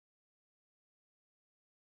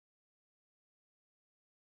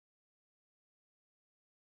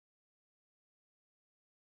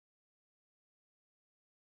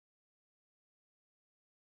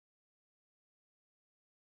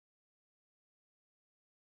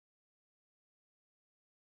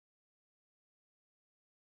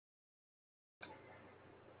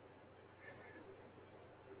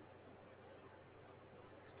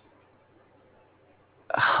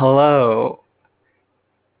Hello.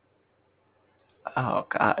 Oh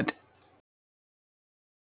God.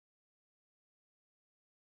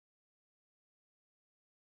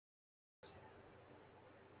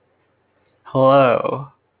 Hello.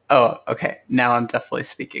 Oh, okay. Now I'm definitely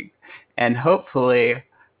speaking. And hopefully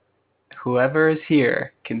whoever is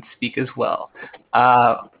here can speak as well.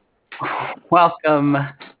 Uh, Welcome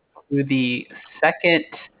to the second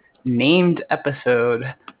named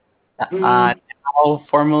episode. Now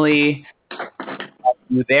formally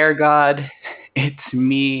You There God. It's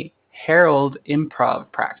me, Harold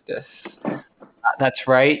Improv Practice. That's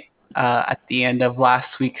right. At the end of last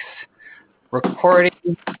week's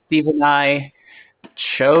recording, Steve and I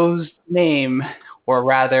chose the name, or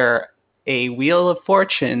rather, a Wheel of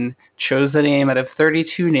Fortune chose the name out of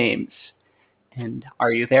 32 names. And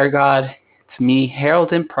Are You There, God? It's me,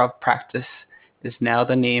 Harold Improv Practice, is now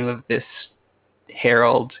the name of this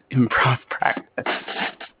Harold Improv Practice.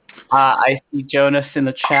 I see Jonas in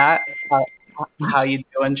the chat. How you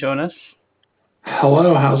doing, Jonas?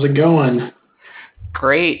 Hello, how's it going?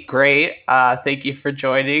 Great. Thank you for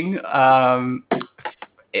joining.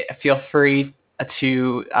 Feel free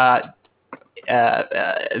to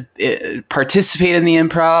participate in the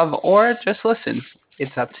improv or just listen.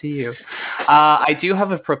 It's up to you. I do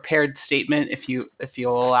have a prepared statement if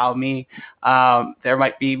you'll allow me. There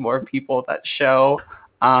might be more people that show,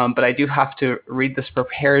 but I do have to read this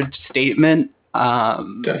prepared statement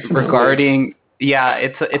Definitely. regarding. Yeah,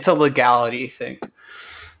 it's a legality thing.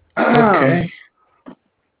 Okay.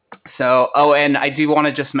 So, and I do want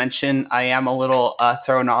to just mention I am a little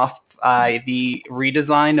thrown off by the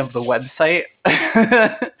redesign of the website.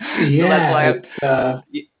 So that's why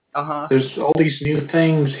There's all these new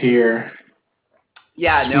things here.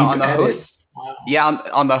 Yeah, no, Sweep on the host edit. Wow. yeah,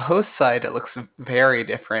 on the host side it looks very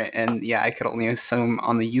different, and yeah, I could only assume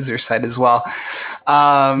on the user side as well.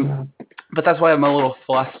 Yeah. But that's why I'm a little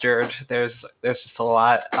flustered. There's just a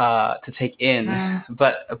lot to take in.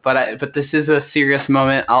 But this is a serious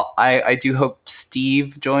moment. I do hope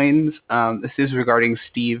Steve joins. This is regarding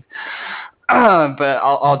Steve. But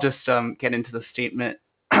I'll just get into the statement.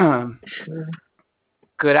 Sure.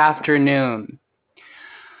 Good afternoon.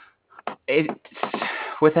 It's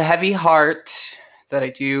with a heavy heart that I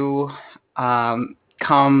do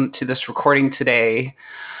come to this recording today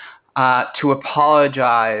to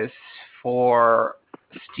apologize for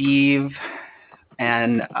Steve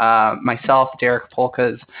and myself, Derek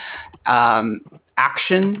Polka's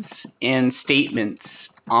actions and statements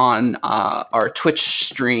on our Twitch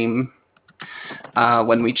stream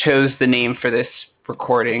when we chose the name for this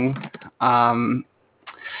recording.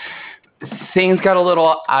 Things got a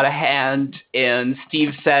little out of hand, and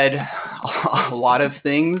Steve said a lot of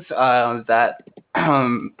things that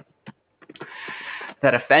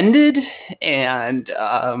offended, and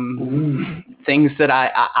things that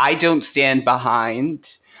I don't stand behind.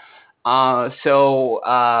 So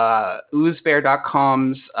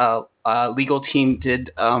oozbear.com's legal team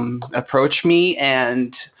did approach me,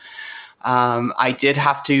 and I did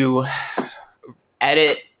have to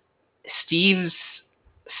edit Steve's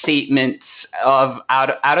statements out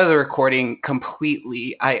of the recording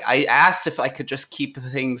completely. I asked if I could just keep the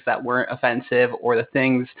things that weren't offensive, or the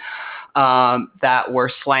things that were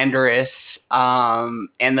slanderous, and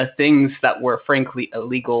the things that were frankly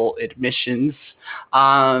illegal admissions.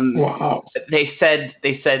 Wow. They said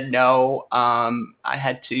no. I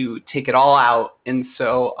had to take it all out, and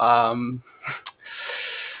so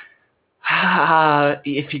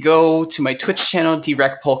if you go to my Twitch channel,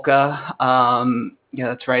 Direct Polka, yeah,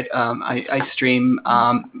 that's right. I stream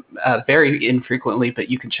very infrequently, but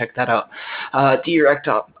you can check that out. Direct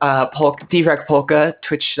Polka,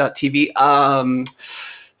 Twitch.tv.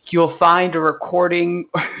 You'll find a recording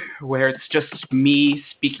where it's just me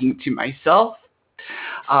speaking to myself.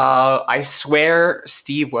 I swear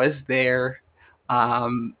Steve was there.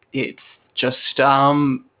 It's just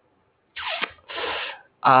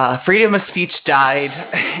freedom of speech died,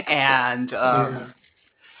 and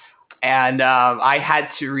I had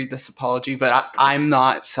to read this apology, but I'm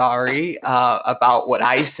not sorry about what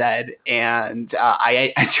I said, and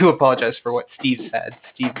I do apologize for what Steve said.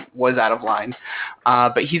 Steve was out of line,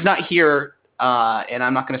 but he's not here, and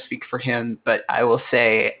I'm not going to speak for him, but I will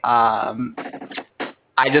say I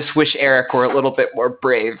just wish Eric were a little bit more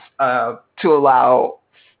brave to allow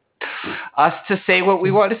us to say what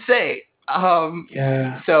we want to say.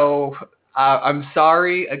 So I'm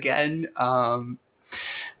sorry again.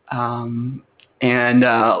 And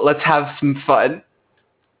let's have some fun.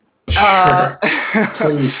 Sure.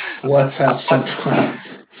 Please, let's have some fun.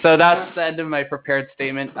 So that's the end of my prepared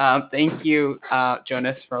statement. Thank you,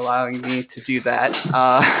 Jonas, for allowing me to do that.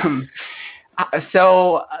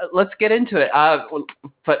 So let's get into it.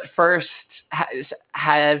 But first,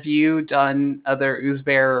 have you done other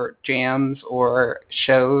Oozbear jams or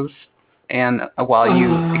shows? And while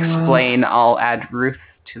you explain, I'll add Ruth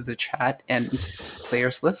to the chat and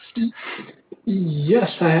players list.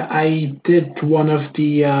 Yes, I did one of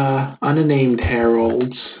the unnamed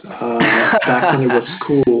heralds back when it was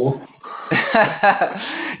cool.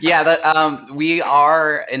 Yeah, we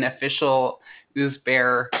are an official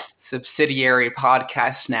Oozbear subsidiary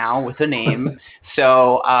podcast now with a name,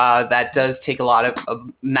 so that does take a lot of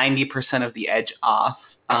 90% of the edge off.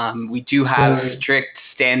 We do have strict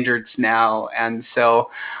standards now, and so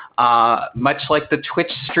much like the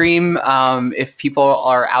Twitch stream, if people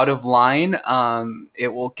are out of line, it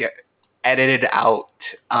will get edited out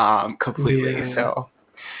completely. Yeah.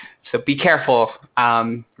 So be careful,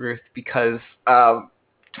 Ruth, because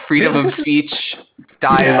freedom of speech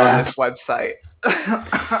dies on this website.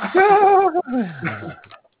 I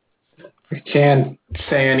can't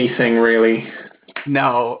say anything really.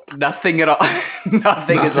 No, nothing at all.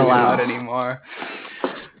 nothing is allowed anymore.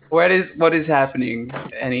 What is happening?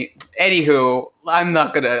 Anywho, I'm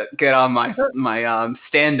not gonna get on my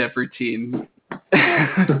stand-up routine.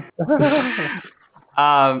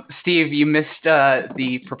 Steve, you missed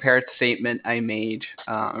the prepared statement I made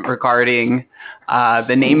regarding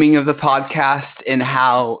the naming of the podcast and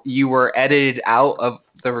how you were edited out of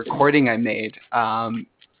the recording I made.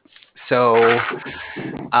 So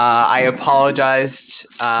I apologized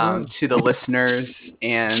to the listeners,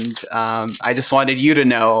 and I just wanted you to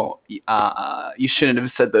know you shouldn't have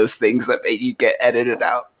said those things that made you get edited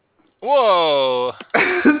out. Whoa!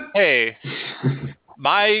 Hey.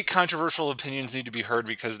 My controversial opinions need to be heard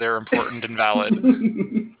because they're important and valid.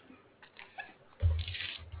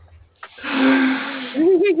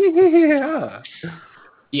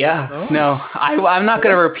 Yeah. No, I'm not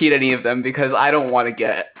going to repeat any of them because I don't want to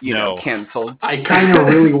get canceled. I kind of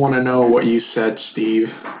really want to know what you said, Steve.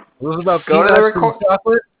 What was about go to the record?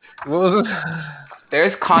 Chocolate? What was it?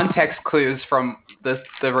 There's context clues from the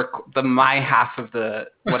my half of the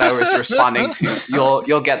what I was responding to.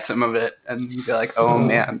 You'll get some of it and you'll be like, oh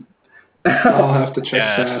man. I'll have to check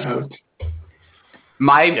that out.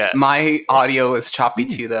 My audio is choppy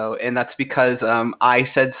too though, and that's because I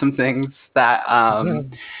said some things that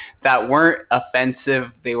that weren't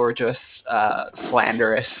offensive. They were just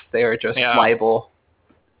slanderous. They were just libel.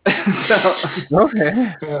 So,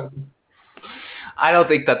 okay. I don't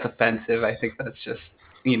think that's offensive. I think that's just,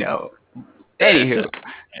 anywho.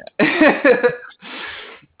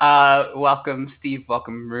 Welcome, Steve.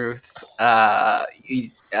 Welcome, Ruth. As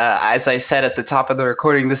I said at the top of the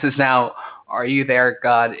recording, this is now Are You There,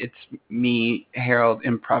 God? It's me, Harold,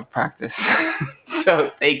 improv practice.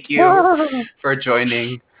 So thank you for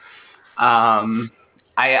joining. I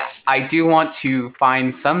do want to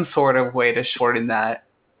find some sort of way to shorten that.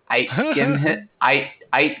 It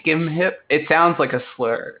sounds like a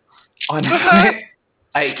slur. Honestly,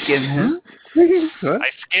 I skin him.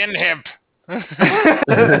 I skin him.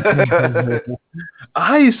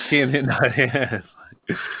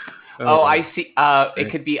 Oh, I see.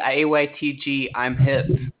 It could be AYTG. I'm hip.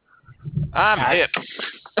 I'm hip.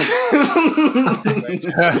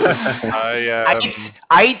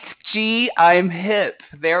 ITG. I'm hip.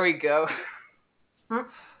 There we go.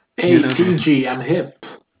 ATG. I'm hip.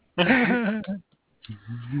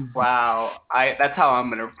 Wow. That's how I'm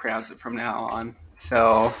gonna pronounce it from now on.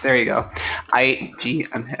 So there you go. ITG.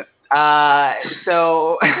 I'm hip.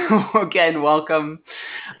 So again, welcome.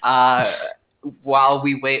 While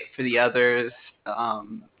we wait for the others, I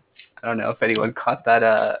don't know if anyone caught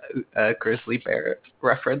that grizzly bear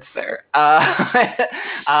reference there.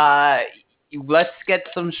 Let's get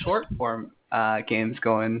some short form games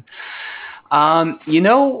going. You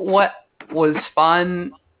know what was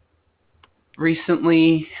fun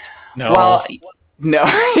recently? No. Well, no.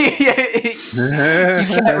 You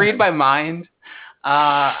can't read my mind.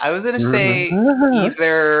 I was going to say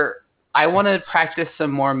either I want to practice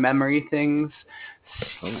some more memory things,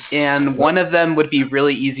 and one of them would be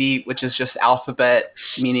really easy, which is just alphabet,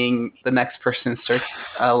 meaning the next person starts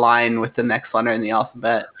a line with the next letter in the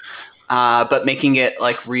alphabet, but making it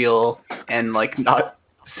like real and like not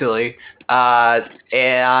silly.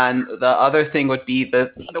 And the other thing would be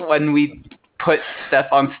the when we put stuff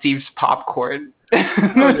on Steve's popcorn. Oh,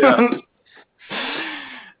 yeah.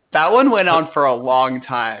 That one went on for a long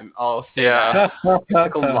time. I'll say that. It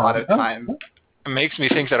took a lot of time. It makes me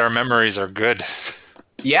think that our memories are good.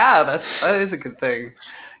 Yeah, that is a good thing.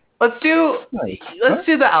 Let's do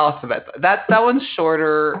the alphabet. That one's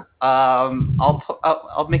shorter.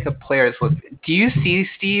 I'll make a player's list. Do you see,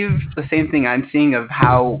 Steve, the same thing I'm seeing of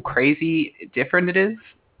how crazy different it is?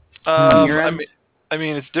 Your end? I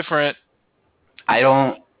mean, it's different. I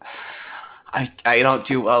don't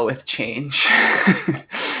do well with change.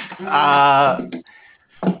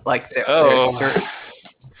 Like there's certain.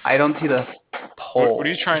 I don't see the poll. What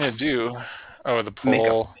are you trying to do? Oh, the Make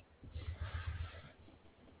poll.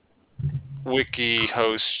 Wiki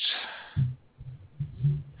host.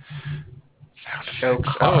 Sound Show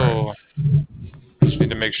effects. cards. Oh, just need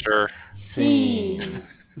to make sure. Scene.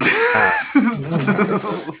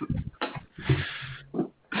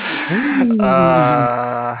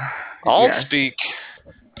 I'll Yes. speak.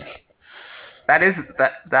 That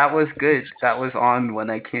was good. That was on when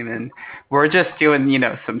I came in. We're just doing,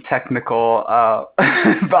 some technical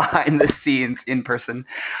behind the scenes in person.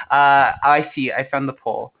 I see. I found the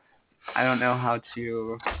poll. I don't know how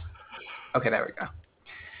to. Okay, there we go.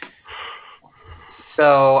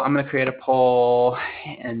 So I'm gonna create a poll,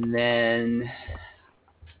 and then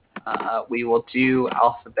we will do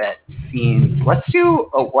alphabet scenes. Let's do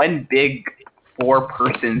a one big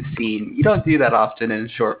 4-person scene. You don't do that often in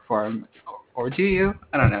short form, or do you?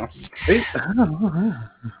 I don't know.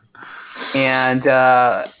 And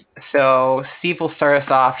so Steve will start us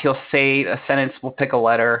off. He'll say a sentence, we'll pick a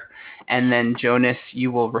letter, and then Jonas,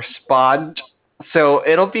 you will respond. So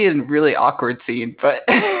it'll be a really awkward scene, but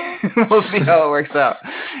we'll see how it works out.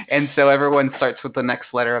 And so everyone starts with the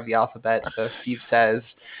next letter of the alphabet. So Steve says,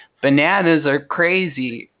 bananas are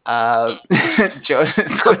crazy. Jonas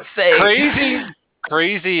would say...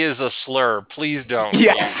 Crazy is a slur. Please don't.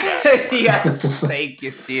 Yes. Yes. Thank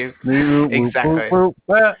you, Steve. Exactly.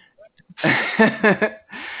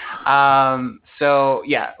 So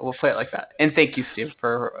yeah, we'll play it like that. And thank you, Steve,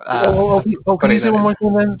 for can you say one more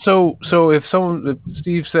thing then? So if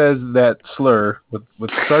Steve says that slur with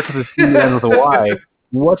starts with a C and ends with a Y,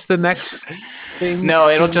 what's the next thing? No,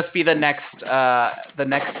 it'll just be the next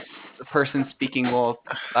person speaking will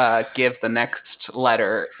give the next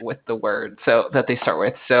letter with the word so that they start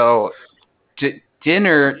with. So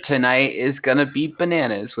dinner tonight is gonna be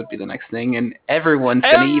bananas would be the next thing, and everyone's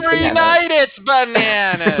gonna eat bananas. Every night it's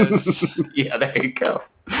bananas. Yeah, there you go.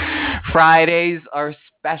 Fridays are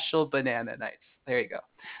special banana nights. There you go.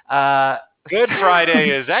 Good Friday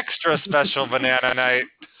is extra special banana night.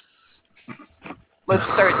 Let's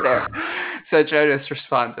start there. So Jonas,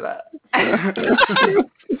 respond to that.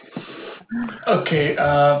 Okay.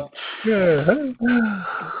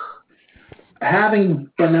 Having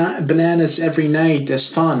bananas every night is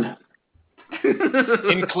fun.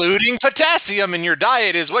 Including potassium in your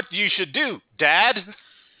diet is what you should do, Dad.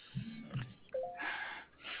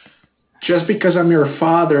 Just because I'm your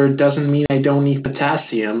father doesn't mean I don't need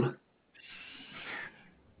potassium.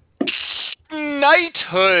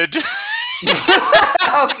 Knighthood.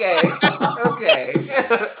 Okay.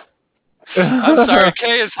 I'm sorry,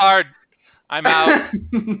 K is hard. I'm out.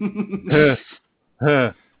 It's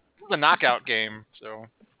a knockout game, so.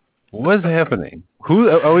 What's happening? Who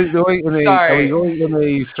are we going in a? Sorry. Are we going in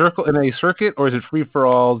a circuit, or is it free for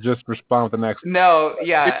all? Just respond with the next. No,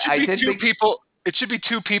 yeah, It should be two people. It should be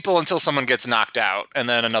 2 people until someone gets knocked out, and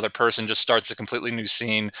then another person just starts a completely new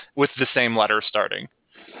scene with the same letter starting.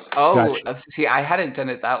 Oh, Gotcha. see, I hadn't done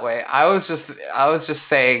it that way. I was just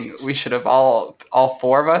saying we should have all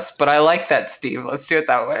 4 of us, but I like that, Steve. Let's do it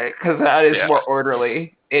that way because that is more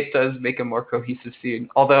orderly. It does make a more cohesive scene.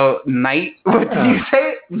 Although night, what did you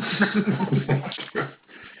say?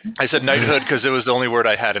 I said knighthood because it was the only word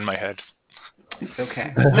I had in my head. It's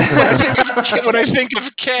okay. When I think of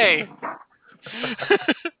K.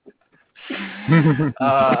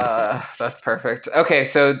 That's perfect.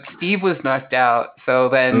 Okay, so Steve was knocked out. So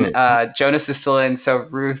then Jonas is still in. So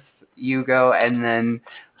Ruth, you go, and then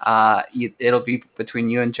it'll be between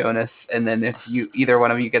you and Jonas. And then if either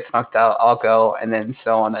one of you gets knocked out, I'll go, and then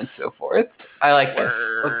so on and so forth. I like this.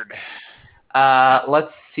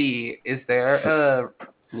 Let's see. Is there a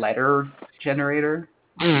letter generator?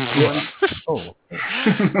 Oh. So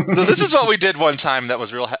this is what we did one time that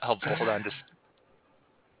was real helpful. Hold on, just.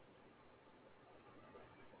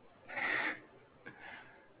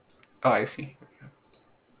 Oh, I see.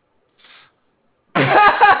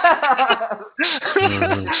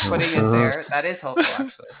 Putting it there. That is helpful,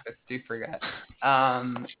 actually. I do forget.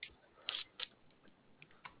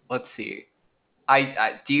 Let's see.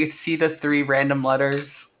 I do you see the 3 random letters?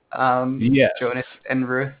 Yes. Jonas and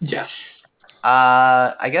Ruth? Yes.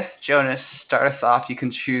 I guess Jonas, start us off. You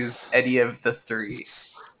can choose any of the 3.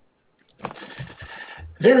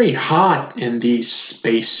 Very hot in these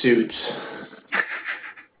spacesuits.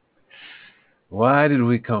 Why did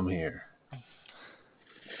we come here?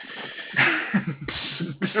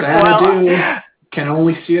 Xanadu can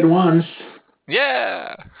only see it once.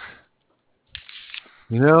 Yeah.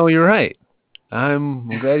 You're right. I'm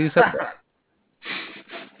glad you said that.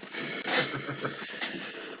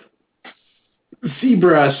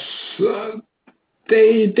 Zebras,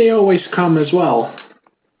 they always come as well.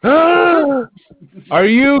 Are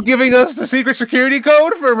you giving us the secret security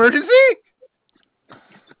code for emergency?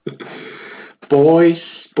 Boys,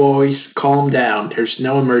 calm down. There's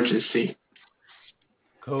no emergency.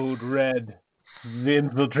 Code red. The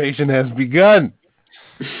infiltration has begun.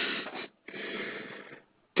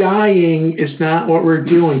 Dying is not what we're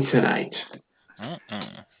doing tonight.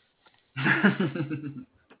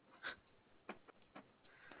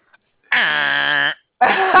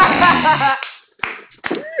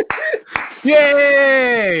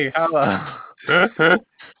 Yay! Hello.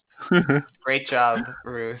 Great job,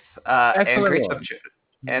 Ruth. And great job,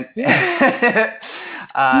 and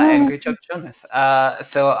and great job, Jonas.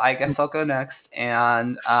 So I guess I'll go next,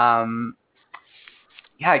 and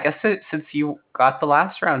yeah, I guess since you got the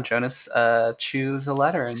last round, Jonas, choose a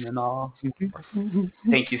letter, and then I'll.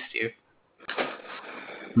 Thank you, Steve.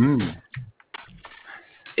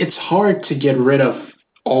 It's hard to get rid of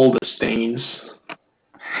all the stains.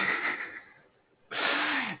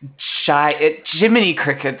 Jiminy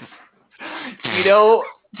Crickets. Do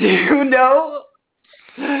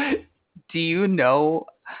you know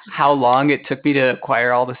how long it took me to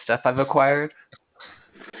acquire all the stuff I've acquired?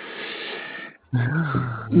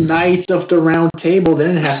 Knights of the Round Table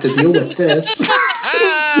didn't have to deal with this.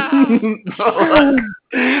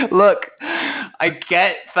 Look, I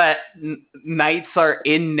get that knights are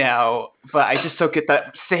in now, but I just don't get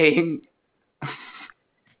that saying.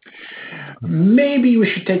 Maybe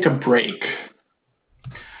we should take a break.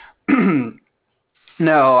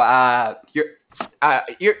 No,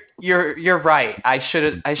 you're right. I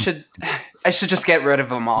should just get rid of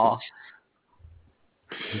them all.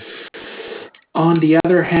 On the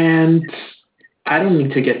other hand, I don't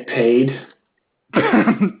need to get paid.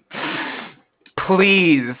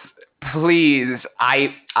 Please,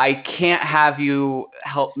 I can't have you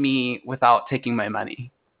help me without taking my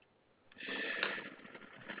money.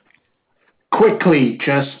 Quickly,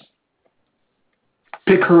 just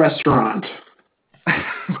pick a restaurant.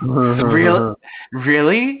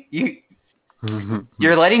 Really?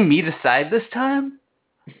 You're letting me decide this time?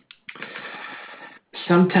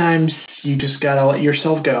 Sometimes you just gotta let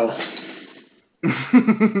yourself go.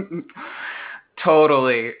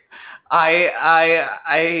 Totally.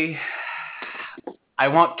 I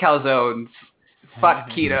want calzones. Fuck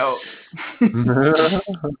keto.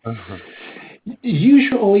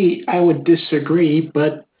 Usually I would disagree,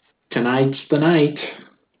 but tonight's the night.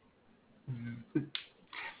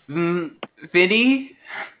 Vinny?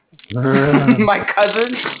 My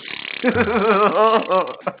cousin?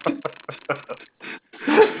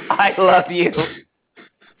 I love you.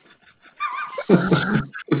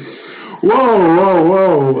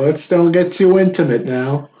 Whoa. Let's don't get too intimate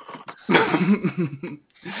now.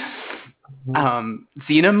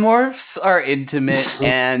 Xenomorphs are intimate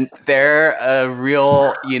and they're a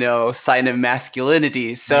real, sign of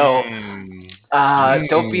masculinity. So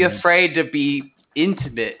don't be afraid to be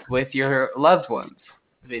intimate with your loved ones,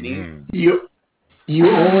 Vinny. You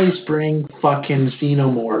always bring fucking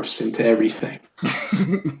xenomorphs into everything.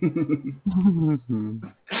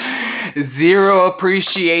 Zero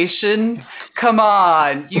appreciation? Come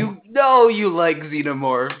on, you know you like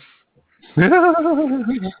xenomorphs.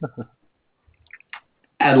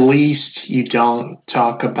 At least you don't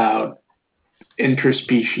talk about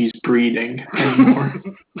interspecies breeding anymore.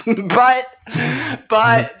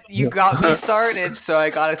 but you got me started, so I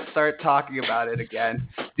gotta start talking about it again.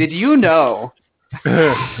 Did you know?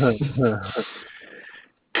 Cut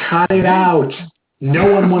it out.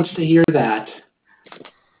 No one wants to hear that.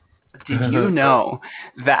 Did you know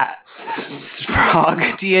that frog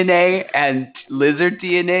DNA and lizard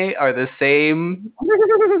DNA are the same?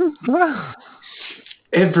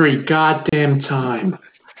 Every goddamn time.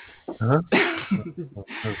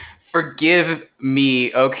 Forgive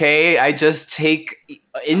me, okay? I just take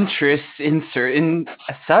interest in certain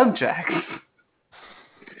subjects.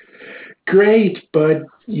 Great, but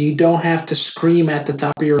you don't have to scream at the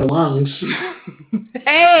top of your lungs.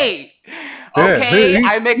 Hey! Okay,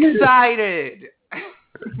 I'm excited.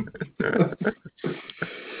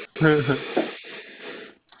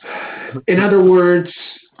 In other words,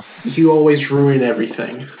 you always ruin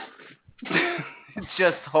everything.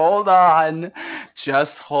 Just hold on.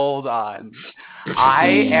 I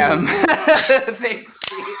am. Thanks,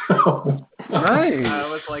 Steve. Nice.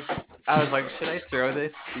 I was like, should I throw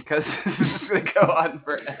this? Because this is just going to go on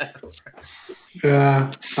forever.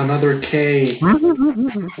 Another K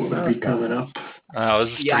will be coming up. I was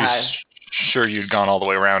pretty sure you'd gone all the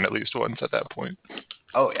way around at least once at that point.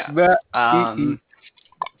 Oh, yeah.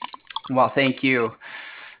 Well, thank you,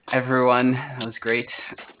 everyone. That was great.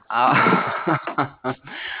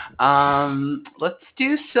 Let's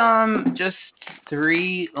do some just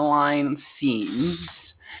 3-line scenes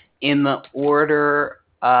in the order.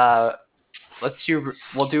 We'll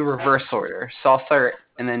do reverse order. So I'll start,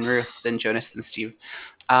 and then Ruth, then Jonas, then Steve.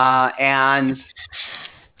 And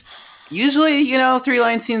usually,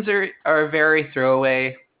 3-line scenes are very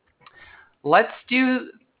throwaway. Let's do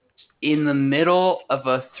in the middle of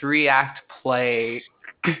a 3-act play,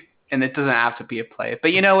 and it doesn't have to be a play,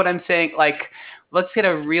 but you know what I'm saying? Like, let's get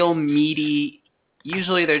a real meaty,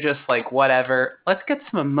 usually they're just like, whatever. Let's get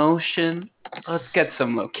some emotion. Let's get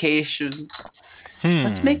some location.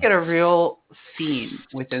 Let's make it a real scene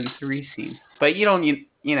within 3 scenes. But you don't need,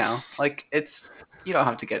 you don't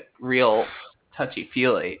have to get real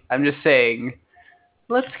touchy-feely. I'm just saying,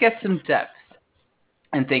 let's get some depth.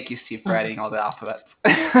 And thank you, Steve, for writing all the alphabets.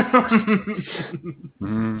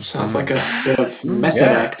 Sounds like a bit of method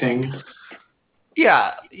acting.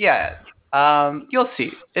 Yeah. You'll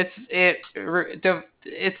see. It's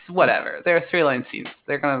whatever. They're 3-line scenes.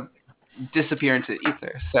 They're gonna disappear into the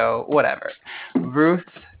ether. So whatever. Ruth.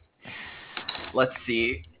 Let's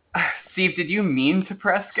see. Steve, did you mean to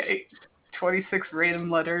press 26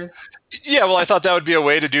 random letters? Yeah, well, I thought that would be a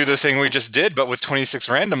way to do the thing we just did, but with 26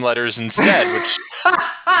 random letters instead, which...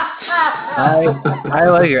 I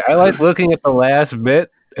like it. I like looking at the last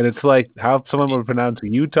bit, and it's like how someone would pronounce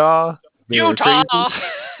Utah. Utah!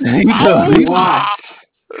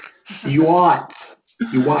 You want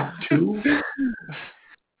to?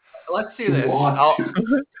 Let's do this.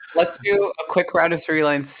 Let's do a quick round of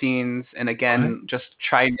 3-line scenes, and again, just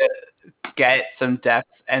trying to get some depth,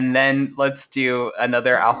 and then let's do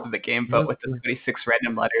another alphabet game, but with the 26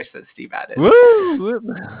 random letters that Steve added. Woo!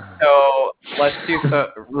 So let's do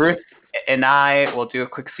Ruth and I will do a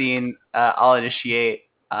quick scene. I'll initiate,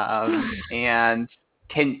 and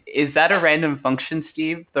is that a random function,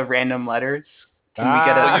 Steve? The random letters?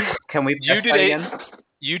 Can we press that again?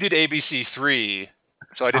 You did ABC 3,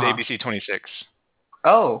 so I did ABC 26.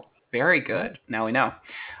 Oh, very good. Now we know.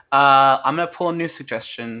 I'm going to pull a new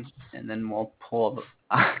suggestion, and then we'll pull...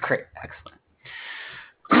 great. Excellent.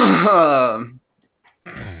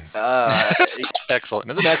 Excellent.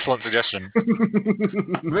 That's an excellent suggestion.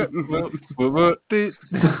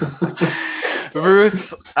 Ruth,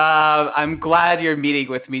 I'm glad you're meeting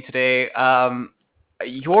with me today.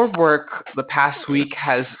 Your work the past week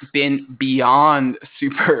has been beyond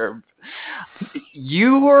superb.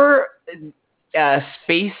 Your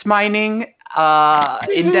space mining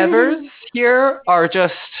endeavors here are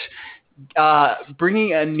just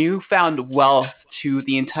bringing a newfound wealth to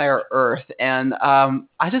the entire Earth. And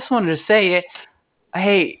I just wanted to say,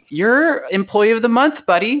 hey, you're Employee of the Month,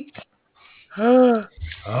 buddy.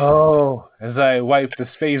 Oh, as I wipe the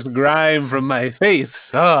space grime from my face.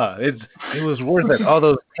 It was worth it. All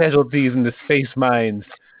those casualties in the space mines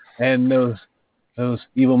and those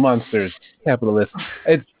evil monsters, capitalists.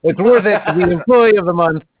 It's worth it to be Employee of the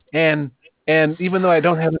Month, and even though I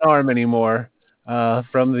don't have an arm anymore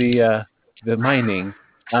from the mining,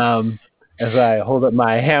 as I hold up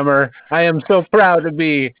my hammer, I am so proud to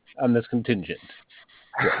be on this contingent.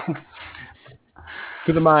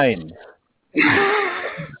 To the mines.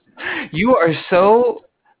 You are so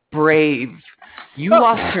brave. You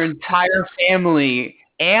lost your entire family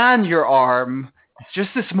and your arm just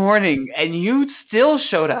this morning, and you still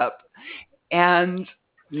showed up. And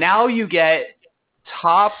now you get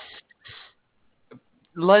top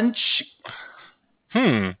lunch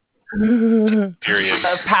Period.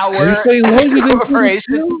 power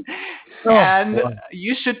corporation, and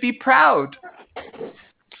you should be proud.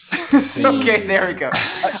 Okay, there we go.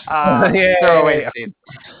 Throwaway scene.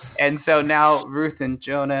 And so now Ruth and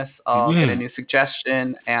Jonas, I'll get a new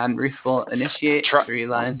suggestion, and Ruth will initiate 3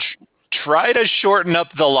 lines. Try to shorten up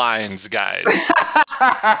the lines, guys.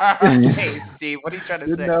 Hey, Steve, what are you trying to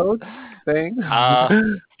say? Notes thing.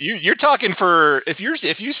 You're talking for if you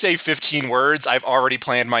say 15 words, I've already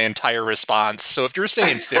planned my entire response. So if you're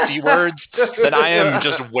saying 50 words, then I am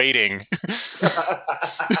just waiting.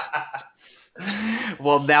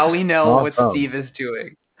 Well, now we know what Steve is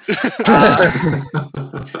doing.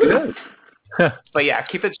 But yeah,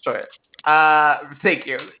 keep it short. Thank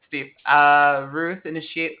you, Steve. Ruth,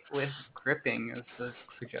 initiate with gripping as the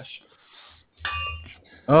suggestion.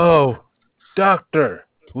 Oh, Doctor,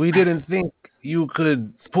 we didn't think you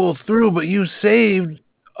could pull through, but you saved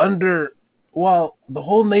while the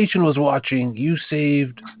whole nation was watching, you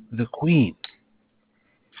saved the queen.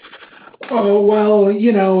 Oh, well, it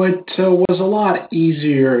was a lot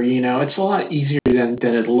easier, it's a lot easier than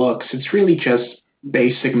it looks. It's really just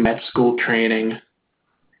basic med school training.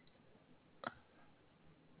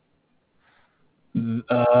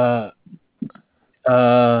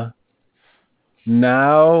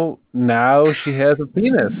 Now she has a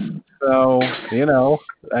penis. So,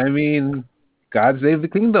 I mean, God save the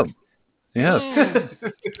kingdom. Yes.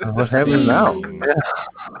 What happens now?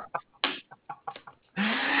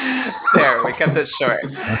 There, we kept it short.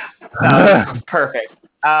 Perfect.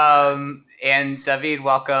 And David,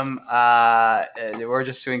 welcome. We're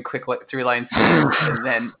just doing quick 3-line scenes, and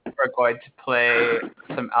then we're going to play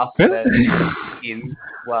some alphabet scenes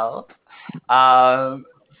as well.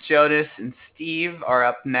 Jonas and Steve are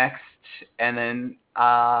up next, and then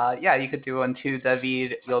you could do one too.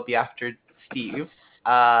 David, you'll be after Steve.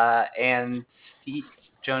 And Steve,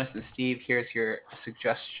 Jonas and Steve, here's your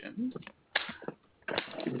suggestion.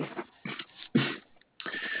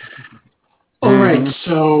 All right,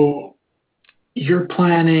 so you're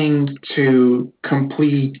planning to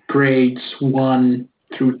complete grades 1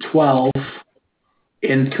 through 12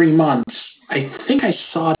 in 3 months. I think I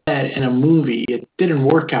saw that in a movie. It didn't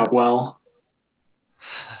work out well.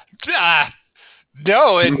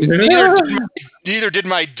 No, and neither did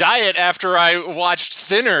my diet after I watched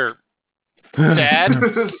Thinner, Dad.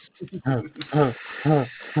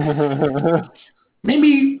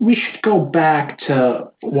 Maybe we should go back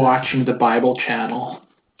to watching the Bible channel.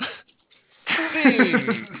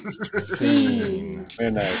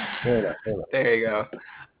 Very nice. There you go.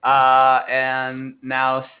 And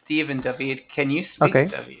now Steve and David, can you speak,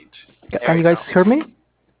 Okay. David? Can you guys hear me?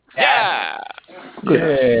 Yeah.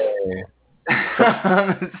 Good.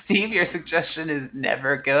 Steve, your suggestion is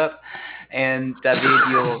never give up, and David,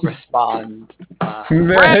 you'll respond.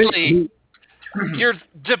 Bradley, your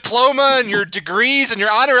diploma and your degrees and your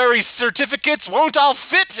honorary certificates won't all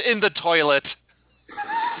fit in the toilet.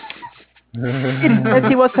 It said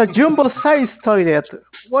it was a jumbo-sized toilet.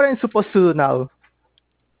 What am I supposed to do now?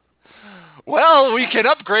 Well, we can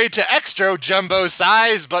upgrade to extra jumbo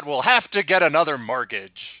size, but we'll have to get another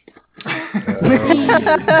mortgage.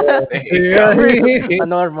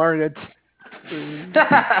 Another mortgage. And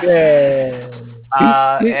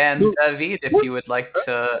David, if you would like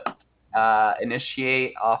to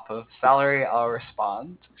initiate off of salary, I'll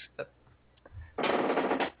respond.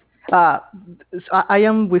 I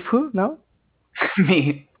am with who now?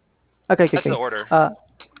 Me. Okay. That's the order.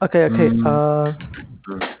 Okay.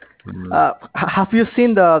 Have you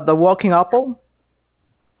seen the walking apple?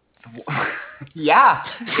 Yeah,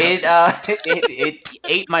 it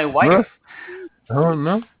ate my wife. Oh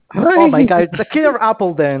no! Oh my god, it's a killer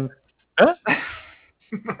apple then. Huh?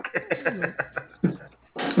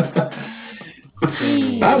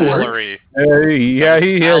 Salary.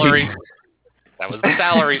 Salary. That was the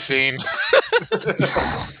salary scene.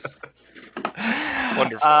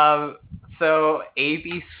 Wonderful. So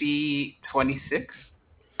ABC 26.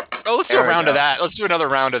 Oh, let's do a round of that. Let's do another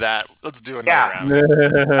round of that. Let's do another round.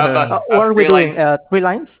 What are we doing? 3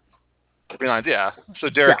 lines? 3 lines, yeah. So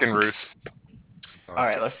Derek and Ruth. All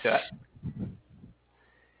right, let's do it.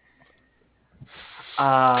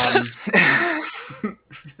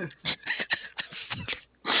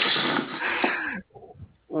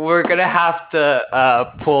 We're gonna have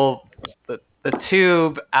to pull the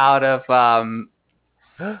tube out of.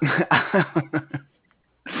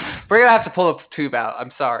 We're gonna have to pull the tube out.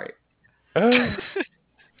 I'm sorry.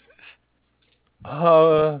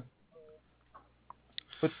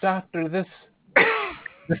 But doctor, this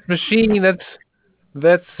machine,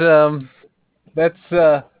 that's where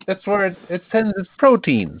it sends its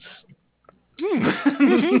proteins.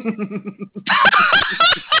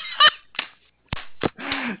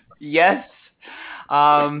 Yes.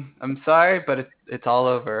 I'm sorry, but it's all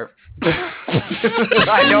over.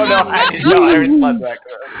 I don't know how to respond to that.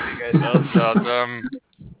 That's awesome.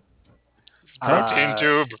 Protein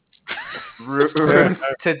tube. Ruth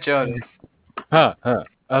to Jonas.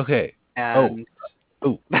 Okay. And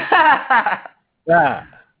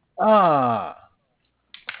Yeah,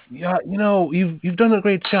 you've done a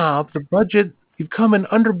great job. The budget, you've come in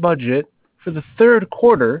under budget for the 3rd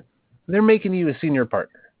quarter. They're making you a senior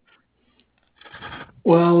partner.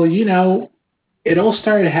 Well, it all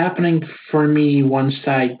started happening for me once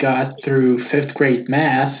I got through 5th grade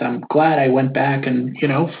math. I'm glad I went back and,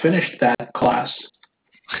 finished that class.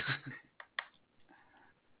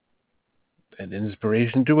 An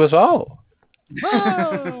inspiration to us all.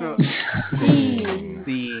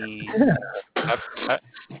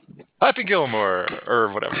 Happy Gilmore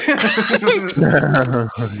or whatever.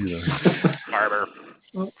 Barber.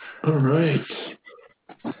 All right.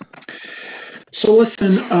 So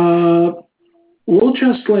listen, we'll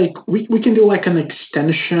just we can do like an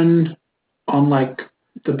extension on like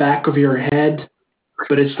the back of your head,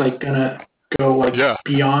 but it's like gonna go like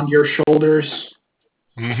beyond your shoulders.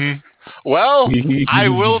 Mm-hmm. Well, I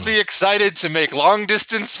will be excited to make long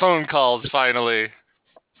distance phone calls finally.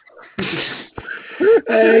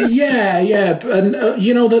 Yeah, and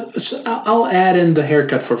you know that I'll add in the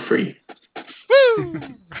haircut for free. Woo!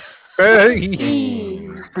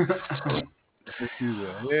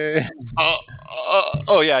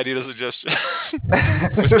 Oh yeah, I need a suggestion.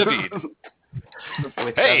 With David.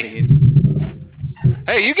 With Hey. David.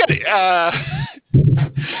 Hey, you get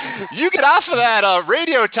you get off of that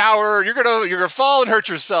radio tower. You're gonna fall and hurt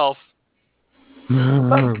yourself.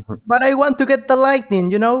 But I want to get the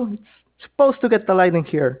lightning, you know? It's supposed to get the lightning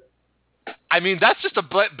here. I mean, that's just a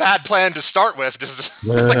bad plan to start with. Just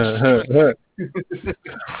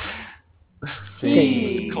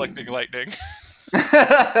collecting lightning.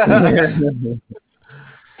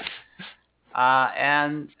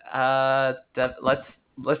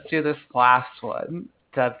 Let's do this last one.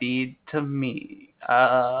 David to me.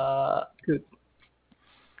 Good.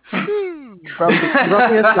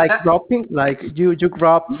 Dropping is like dropping, like you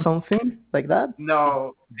drop something like that.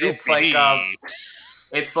 No, it's like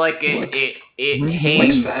it Like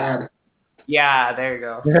hangs. that. Yeah, there you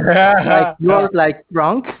go. Like you're like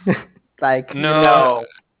drunk, like No,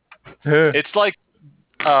 it's like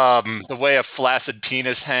the way a flaccid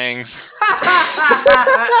penis hangs.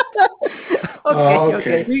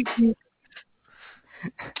 Okay.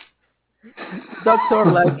 Doctor,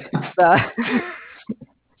 like that.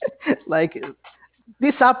 Like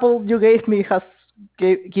this apple you gave me has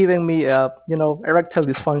given me erectile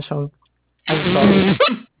dysfunction. I'm sorry.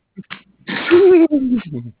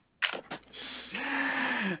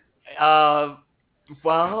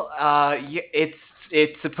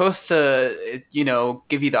 It's supposed to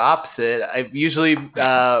give you the opposite. I usually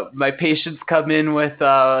my patients come in with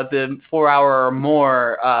the 4 hour or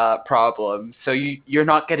more problem. So you're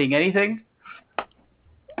not getting anything?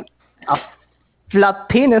 A flat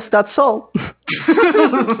penis, that's all.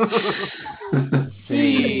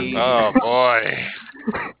 Oh boy!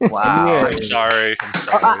 Wow. I'm sorry.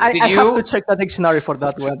 I have to check the dictionary for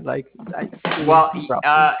that one. Like,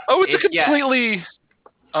 it's a completely.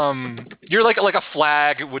 You're like a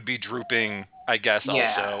flag would be drooping, I guess.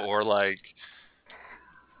 Yeah. Also, or like,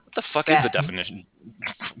 what the fuck is the definition?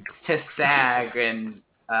 To sag and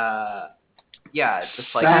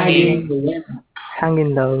just like hanging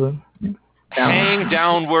low. Hang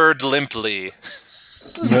downward limply.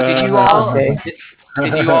 Did you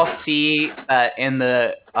all see in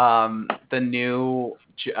the new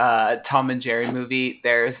Tom and Jerry movie?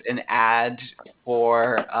 There's an ad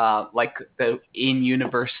for like the in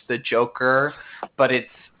universe the Joker, but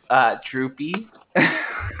it's droopy.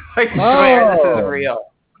 I swear this is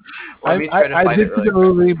real. Let me try to find I did see the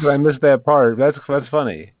movie, but I missed that part. That's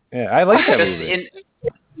funny. Yeah, I like that movie.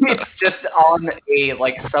 It's just on a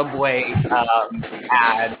like Subway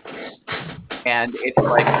ad, and it's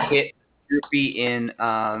like hit droopy in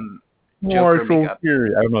Joker makeup. I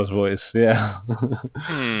don't know his voice. Yeah.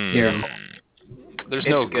 There's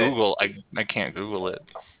no Google. I can't Google it.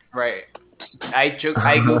 Right. I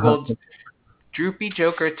googled droopy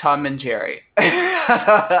Joker Tom and Jerry.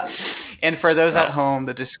 And for those at home,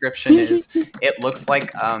 the description is it looks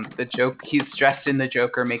like the joke. He's dressed in the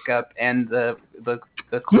Joker makeup and the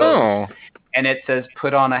clothes, and it says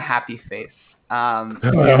 "put on a happy face." What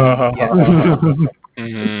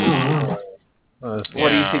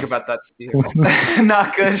do you think about that, Steve?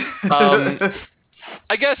 Not good.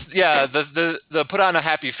 I guess the put on a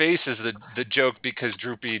happy face is the joke because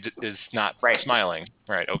Droopy is not smiling.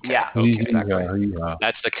 Right. Okay. Yeah. Okay. Exactly.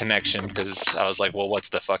 That's the connection because I was like, well, what's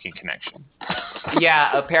the fucking connection?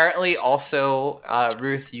 Yeah. Apparently, also,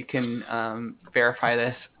 Ruth, you can verify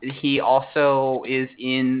this. He also is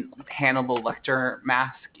in Hannibal Lecter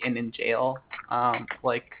mask and in jail,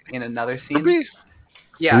 like in another scene. Droopy?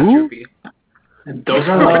 Yeah, Droopy. Those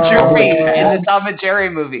are like Droopy in the Tom and Jerry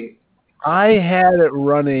movie. I had it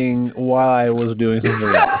running while I was doing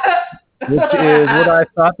something else, which is what I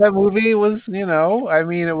thought that movie was. I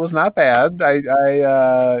mean, it was not bad.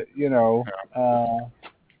 I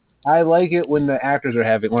like it when I think the actors are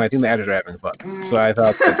having fun. So I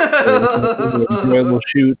thought that it was a enjoyable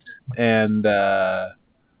shoot, and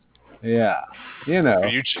Yeah, you know.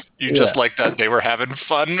 You just like that they were having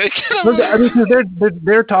fun making a Look, movie. I mean, 'cause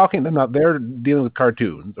they're talking. They're dealing with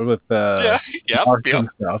cartoons or with Yep. art and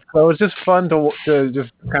stuff. So it's just fun to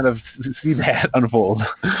just kind of see that unfold.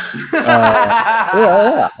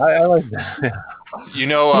 Yeah, I like that. Yeah. You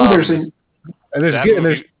know, Oh, there's a And That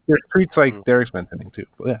movie- there's treats like Derek's mentioning too.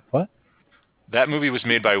 Yeah, what? that movie was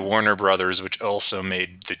made by Warner Brothers, which also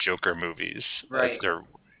made the Joker movies. Right.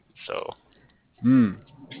 So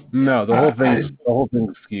No, the whole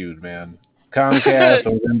thing's skewed, man. Comcast,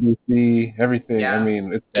 or NBC, everything. Yeah. I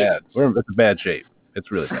mean, it's bad. It's a bad shape. It's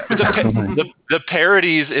really bad. the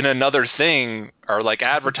parodies in Another Thing are like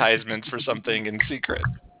advertisements for something in secret.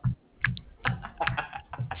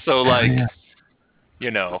 So like,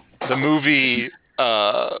 you know, the movie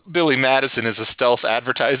Billy Madison is a stealth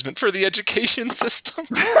advertisement for the education system.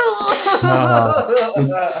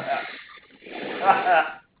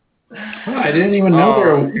 I didn't even know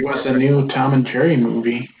there was a new Tom and Jerry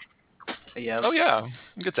movie. Yep. Oh yeah,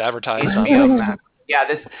 it gets advertised on HBO that. Max. Yeah,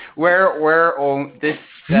 we're owned. This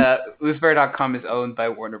Oozbear.com is owned by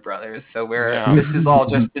Warner Brothers, so Yeah. this is all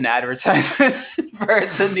just an advertisement for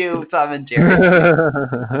the new Tom and Jerry.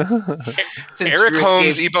 Since Eric Ruth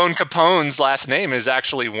Holmes gave- Ebone Capone's last name is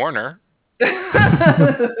actually Warner.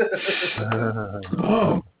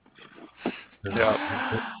 Oh,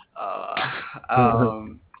 Yeah.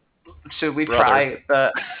 Should we Brother. try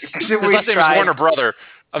the? Should His we last name is try? Warner Brother.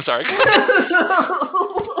 I'm sorry.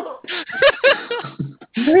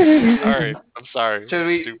 Sorry. I'm sorry.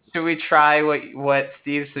 Should we try what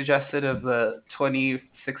Steve suggested of the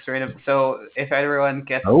 26 random? So if everyone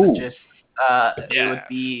gets Oh. the gist, it would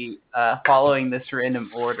be following this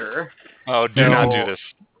random order. Oh, do not do this.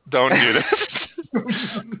 Don't do this.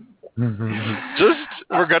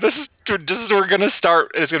 we're gonna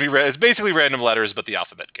start. It's gonna be. It's basically random letters, but the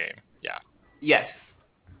alphabet game. Yeah. Yes.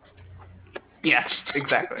 Yes,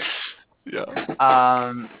 exactly. Yeah.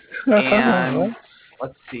 And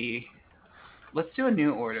let's see. Let's do a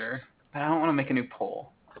new order, but I don't want to make a new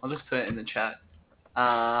poll. I'll just put it in the chat.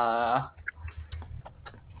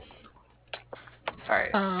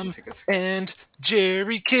 Sorry. And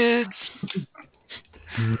Jerry kids,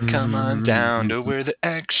 come on down to where the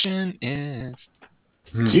action is.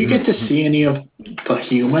 do you get to see any of the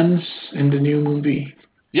humans in the new movie?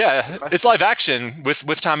 Yeah, it's live action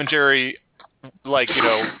with Tom and Jerry. Like, you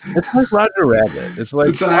know, It's like Roger Rabbit. It's like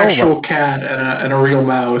It's an actual cat and a real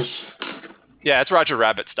mouse. yeah, it's Roger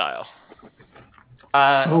Rabbit style.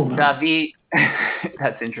 Oh, David,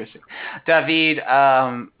 that's interesting. David,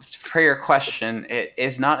 for your question, it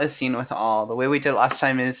is not a scene with all. The way we did last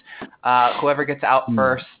time is whoever gets out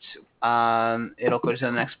first, it'll go to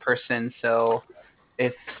the next person. So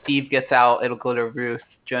if Steve gets out, it'll go to Ruth,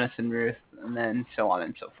 Jonas and Ruth, and then so on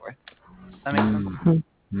and so forth. Does that make sense?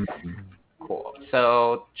 Cool.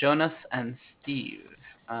 So Jonas and Steve.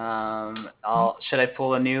 Should I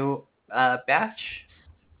pull a new batch?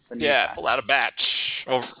 The new Yeah, batch. pull out a batch.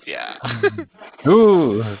 Oh, yeah.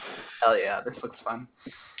 Ooh, Hell yeah, this looks fun.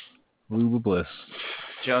 Blue Bliss.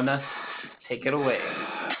 Jonas, take it away.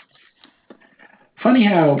 funny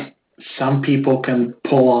how some people can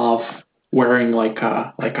pull off wearing like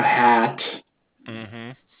a hat.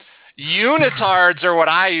 Mm-hmm. Unitards are what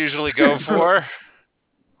I usually go for.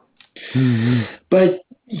 But,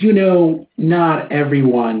 not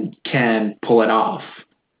everyone can pull it off.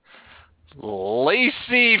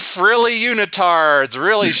 Lacy, frilly unitards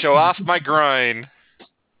really show off my groin.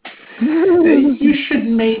 You should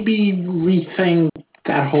maybe rethink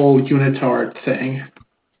that whole unitard thing.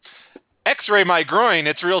 X-ray my groin,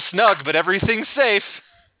 it's real snug, but everything's safe.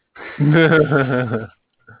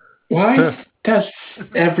 Why does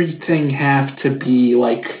everything have to be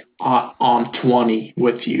like on 20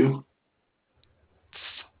 with you?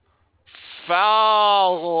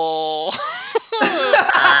 Foul.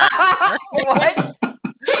 What?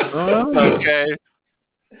 Okay.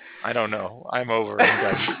 I don't know. I'm over it. I'm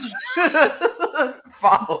done.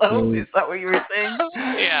 Follow? Is that what you were saying?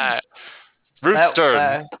 Yeah. Ruth's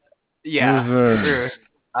turn. Yeah. Ruth. Ruth.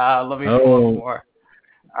 Let me pull up more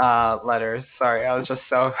letters. Sorry, I was just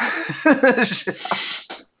so.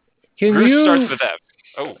 Can Ruth you starts with F.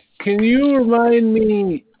 Oh. Can you remind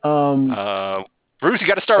me? Ruth, you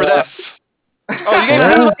got to start with F. Oh, you gave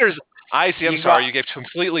new letters. I see. I'm sorry. You gave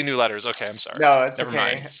completely new letters. Okay, I'm sorry. No, it's Never okay.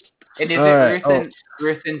 mind. And is All it right.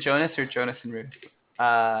 Ruth and Jonas or Jonas and Ruth?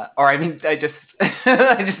 Or I mean, I just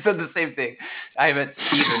I just said the same thing. I meant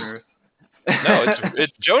Steve and Ruth. No,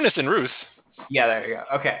 it's Jonas and Ruth. Yeah, there you go.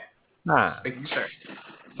 Okay. Ah. Making sure.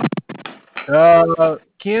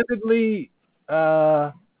 Candidly,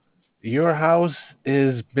 Your house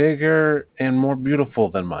is bigger and more beautiful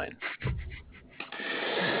than mine.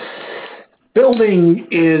 Building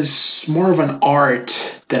is more of an art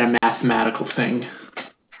than a mathematical thing.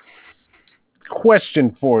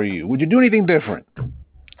 Question for you. Would you do anything different?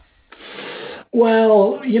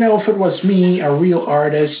 Well, if it was me, a real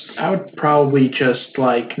artist, I would probably just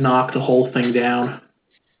knock the whole thing down.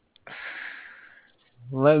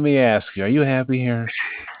 Let me ask you, are you happy here?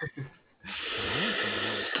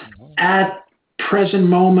 At present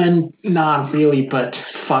moment, not really, but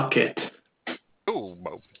fuck it. Ooh,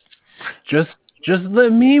 whoa. Just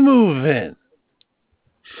let me move in.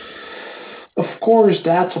 Of course,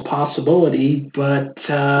 that's a possibility, but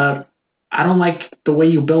I don't like the way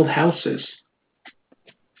you build houses.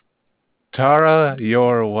 Tara,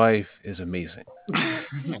 your wife is amazing.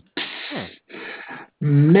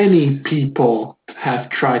 Many people have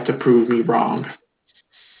tried to prove me wrong.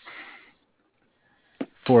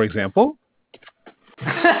 For example?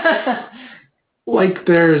 Like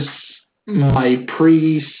there's my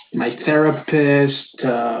priest, my therapist,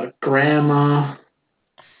 grandma.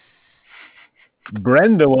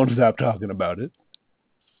 Brenda won't stop talking about it.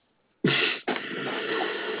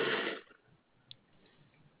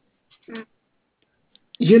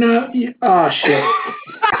 Oh shit.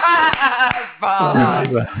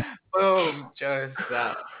 Boom, Joseph.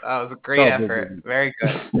 That was a great effort. Very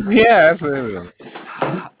good. Yeah, absolutely.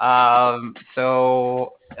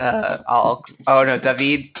 So I'll. Oh no,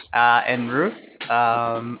 David and Ruth.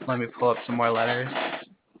 Let me pull up some more letters.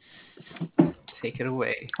 Take it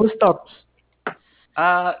away. Who starts?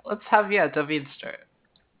 Let's have David start.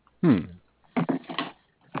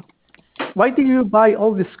 Why did you buy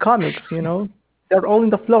all these comics? They're all in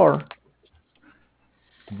the floor.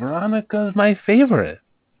 Veronica's my favorite.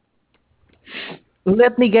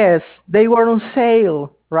 Let me guess. They were on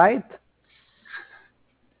sale, right?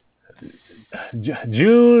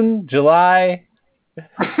 June, July,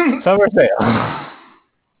 summer sale.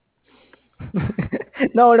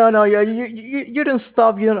 No. You don't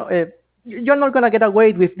stop. You're not gonna get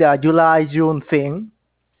away with the July June thing.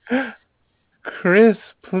 Chris,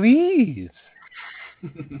 please.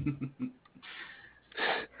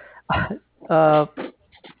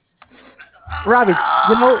 Rabbit.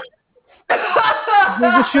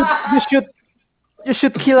 You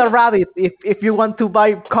should kill a rabbit if you want to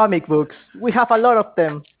buy comic books. We have a lot of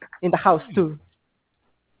them in the house too.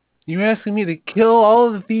 You're asking me to kill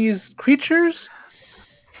all of these creatures?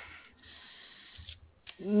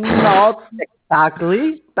 Not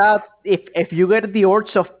exactly, but if you get the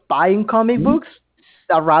urge of buying comic books,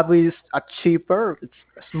 the rabbit is cheaper. It's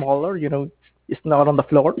smaller. It's not on the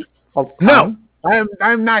floor all the No, time.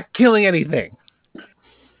 I'm not killing anything.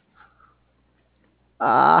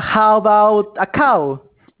 How about a cow?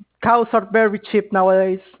 Cows are very cheap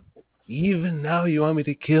nowadays. Even now you want me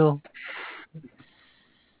to kill?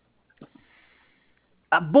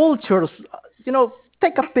 Vultures,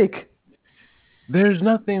 take a pick. There's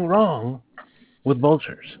nothing wrong with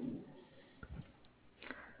vultures.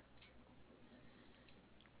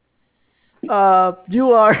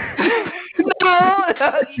 You are. No, it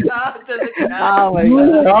doesn't count. Oh my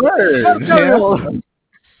god. Hard. No.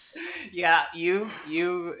 Yeah, you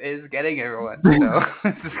is getting everyone. So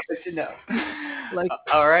this is good to know.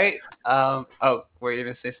 All right. Oh, were you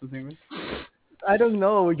gonna say something, Ruth? I don't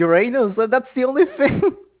know. Uranus. That's the only thing.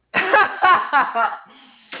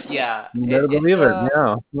 Yeah. You better believe it.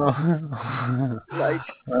 Yeah.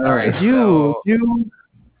 All right.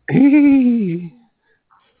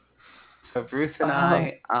 So Ruth and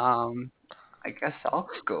I guess I'll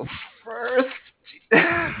go first.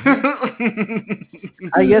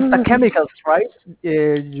 I guess the chemicals, right?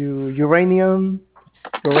 Uranium.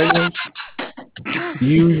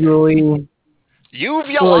 Usually.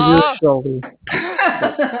 Uvula. Usually.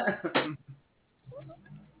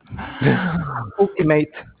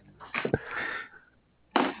 Ultimate.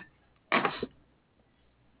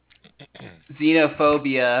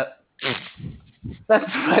 Xenophobia. That's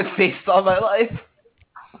what I've faced all my life.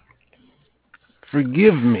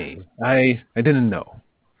 Forgive me. I didn't know.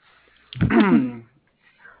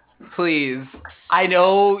 Please. I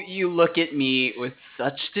know you look at me with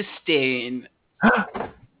such disdain.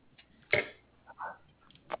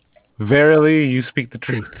 Verily, you speak the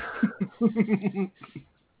truth.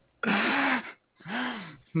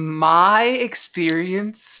 My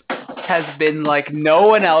experience has been like no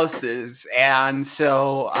one else's, and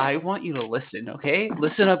so I want you to listen, okay?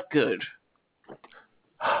 Listen up good.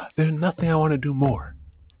 There's nothing I want to do more.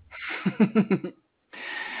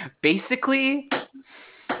 Basically,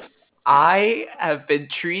 I have been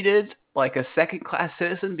treated like a second-class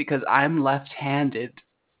citizen because I'm left-handed.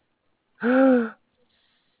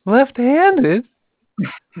 Left-handed?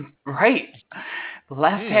 Right.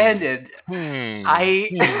 Left-handed. I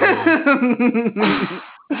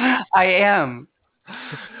I am.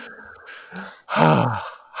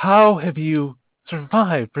 How have you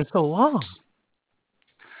survived for so long?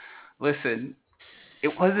 Listen,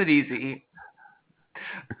 it wasn't easy,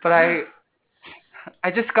 but I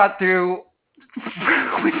just got through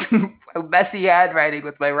with a messy handwriting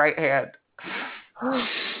with my right hand.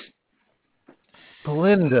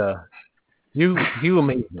 Belinda, you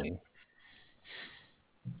amaze me.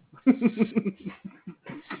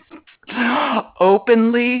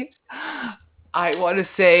 Openly, I want to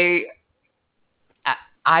say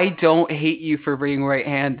I don't hate you for being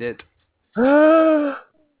right-handed.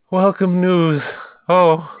 Welcome news.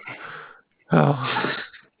 Oh.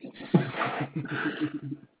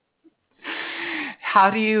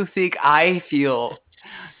 How do you think I feel?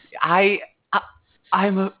 I'm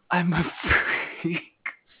a freak.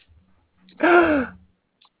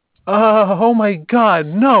 Oh my God!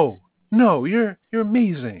 No, you're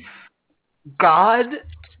amazing. God,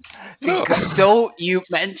 don't you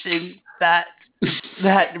mention that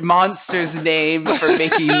monster's name for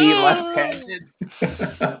making me left-handed.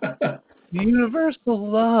 Universal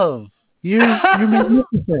love. You're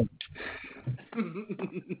magnificent.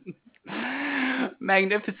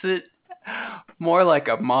 Magnificent. More like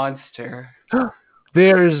a monster.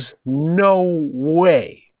 There's no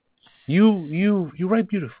way. You write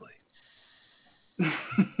beautifully.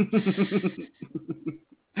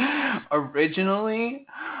 Originally,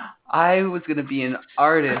 I was going to be an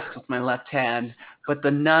artist with my left hand, but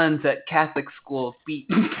the nuns at Catholic school beat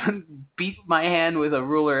my hand with a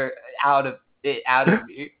ruler out of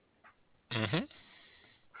me. Mm-hmm.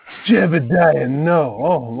 Jebediah, no.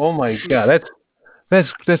 Oh my God. That's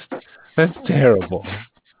terrible.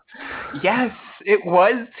 Yes, it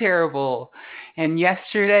was terrible. And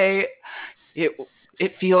yesterday,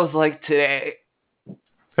 it feels like today.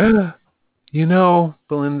 You know,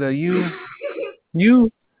 Belinda, you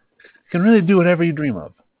can really do whatever you dream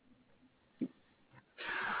of.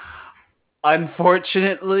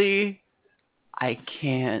 Unfortunately, I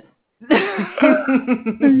can't. I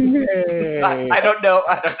don't know.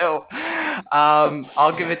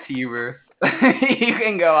 I'll give it to you, Ruth. You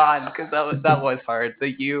can go on because that was hard. The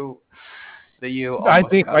you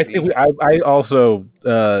almost got me. I also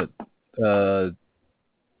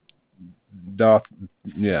doth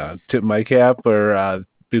tip my cap or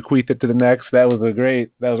bequeath it to the next. That was a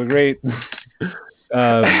great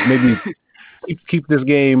maybe keep this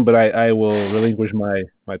game, but I will relinquish my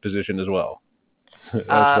position as well.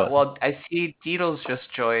 Well, I see Deedles just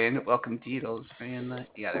joined. Welcome, Deedles.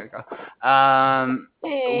 Yeah, there we go.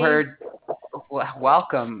 Hey.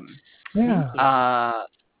 Welcome. Yeah.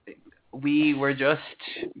 We were just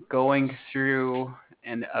going through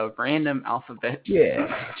a random alphabet. Yeah.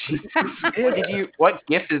 What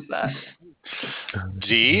gift is that?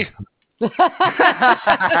 G.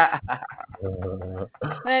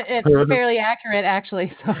 It's fairly accurate,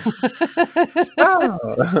 actually. So.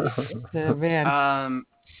 Oh, man.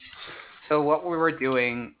 So what we were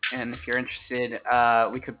doing, and if you're interested,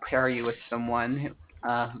 we could pair you with someone who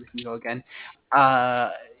can go again.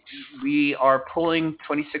 We are pulling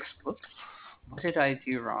 26. Whoops, what did I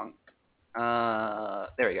do wrong?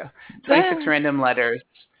 There we go. 26 random letters.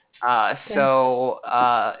 So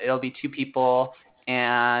it'll be two people,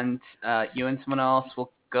 and you and someone else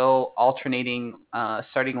will go alternating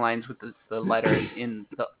starting lines with the letters in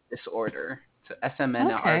this order. So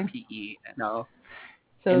SMNRPE. No.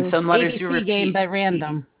 So And some letters you ABC repeat. game, but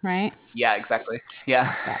random, right? Yeah, exactly.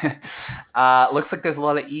 Yeah. Looks like there's a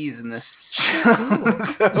lot of E's in this.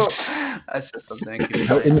 So that's just something.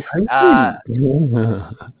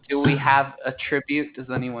 Do we have a tribute?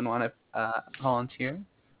 Does anyone want to volunteer?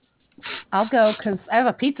 I'll go because I have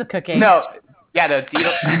a pizza cooking. No. Yeah, no.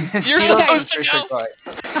 You're supposed to go.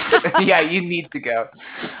 Yeah, you need to go.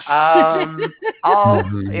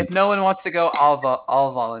 If no one wants to go, I'll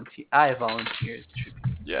volunteer. I volunteer as tribute.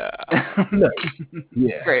 Yeah.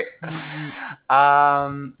 Yeah. Great.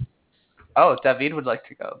 Oh, David would like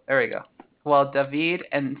to go. There we go. Well, David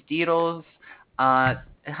and Deedles. How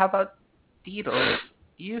about Deedles?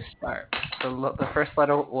 You start. The first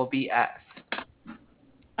letter will be S.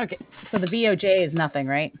 Okay, so the VOJ is nothing,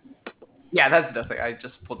 right? Yeah, that's nothing. I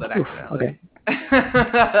just pulled that accidentally.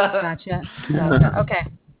 Gotcha. Okay.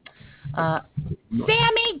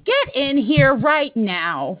 Sammy, get in here right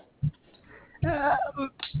now.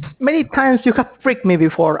 Many times you have tricked me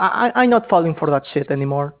before. I'm not falling for that shit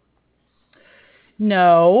anymore.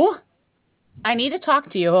 No. I need to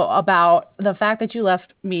talk to you about the fact that you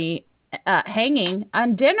left me hanging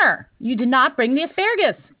on dinner. You did not bring the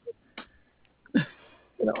asparagus.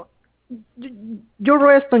 You know, you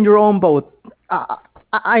rest on your own boat.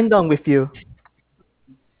 I'm done with you.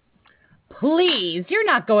 Please, you're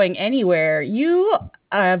not going anywhere. You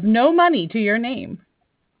have no money to your name.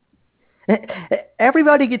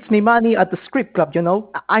 Everybody gets me money at the script club, you know.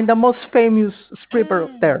 I'm the most famous scripper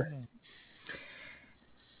there.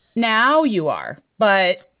 Now you are,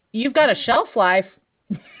 but you've got a shelf life.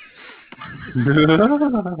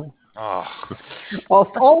 Oh. Of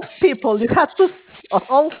all people, of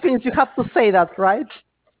all things, you have to say that, right?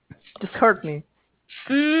 Just hurt me.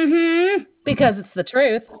 Because it's the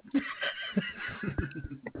truth.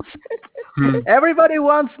 Everybody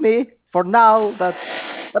wants me for now, but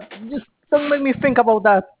just don't make me think about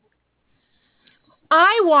that.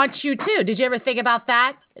 I want you too. Did you ever think about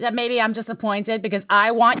that? That maybe I'm disappointed because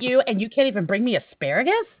I want you and you can't even bring me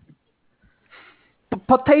asparagus?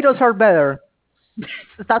 Potatoes are better.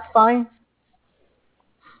 Is that fine?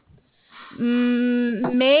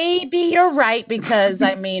 Maybe you're right because,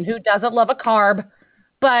 I mean, who doesn't love a carb?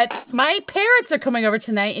 But my parents are coming over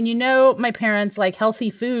tonight, and you know my parents like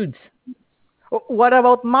healthy foods. What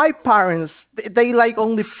about my parents? They like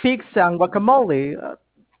only pizza and guacamole.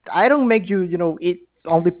 I don't make you, eat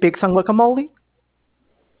only pizza and guacamole.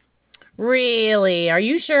 Really? Are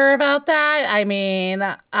you sure about that? I mean,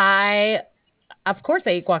 of course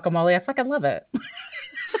I eat guacamole. I fucking love it.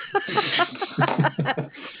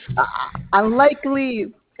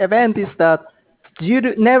 Unlikely event is that you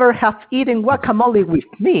never have eaten guacamole with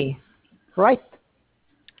me, right?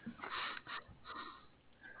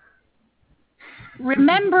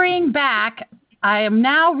 Remembering back, I am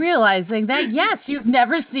now realizing that, yes, you've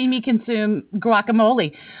never seen me consume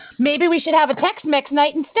guacamole. Maybe we should have a Tex-Mex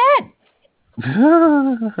night instead.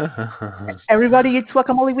 Everybody eats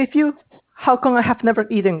guacamole with you? How come I have never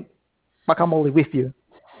eaten guacamole with you?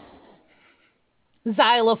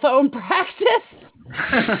 Xylophone practice.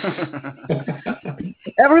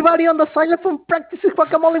 Everybody on the xylophone practices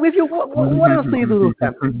guacamole with you? What else do you do with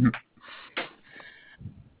them?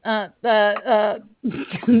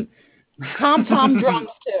 Tom drums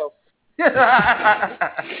too.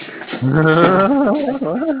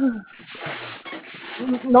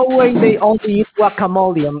 No way they only eat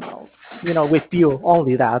guacamole, with you,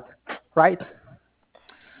 only that, right?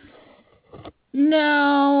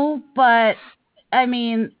 No, but, I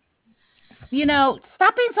mean,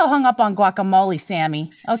 stop being so hung up on guacamole,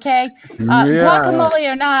 Sammy, okay? Guacamole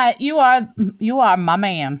or not, you are my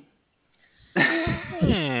man.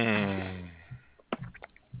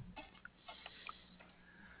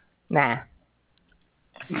 Nah.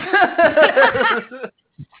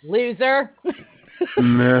 Loser.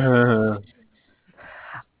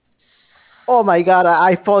 Oh my god,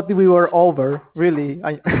 I thought we were over. Really,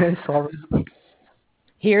 I'm sorry.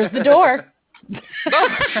 Here's the door.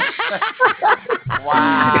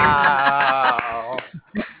 Wow.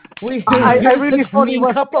 I really thought it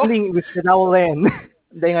was spelling with the double N.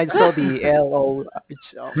 Then I saw the L-O.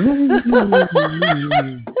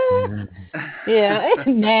 Yeah,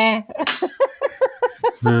 nah.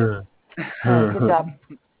 Good job.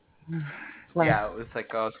 Yeah, it was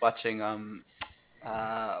like I was watching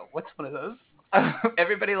what's one of those?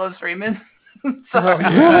 Everybody Loves Raymond. Sorry,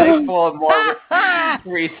 I pulled more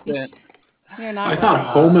recent. You're not. I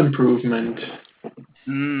thought Home Improvement.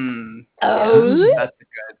 That's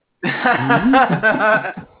good.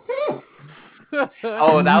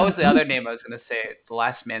 Oh, that was the other name I was gonna say. The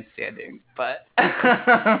Last Man Standing, but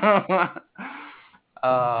yeah,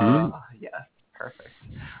 perfect.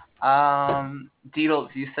 Deedles,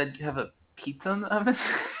 you said you have a pizza in the oven?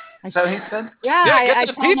 Is that what you said? Yeah, Get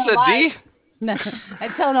the pizza, D. No, I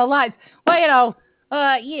tell no lies. Well,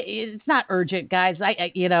 it's not urgent, guys.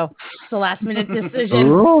 It's a last minute decision.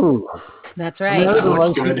 Ooh. That's I right. don't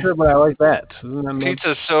like Good. pizza, but I like that.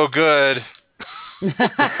 Pizza's so good.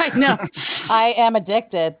 I know. I am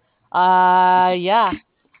addicted. Yeah.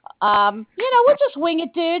 We'll just wing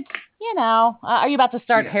it, dudes. Are you about to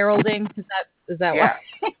start heralding? Is that Yeah.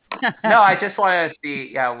 what? No, I just wanted to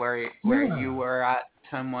see, where you were at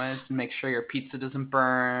time-wise, to make sure your pizza doesn't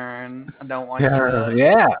burn. I don't want you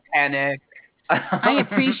to panic. I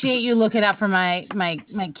appreciate you looking out for my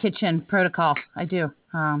kitchen protocol. I do.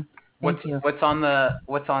 Thank you. What's on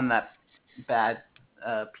that bad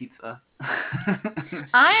pizza?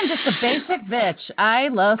 I am just a basic bitch. I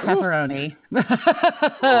love pepperoni.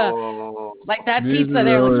 Oh. Like that pizza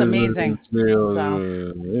there looks amazing.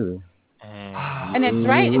 And it's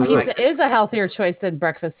right. Pizza is a healthier choice than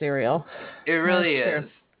breakfast cereal. It really That's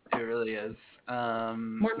is. It really is.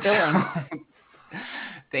 More filling.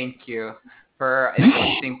 Thank you for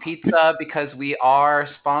interesting pizza because we are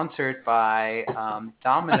sponsored by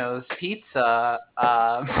Domino's Pizza.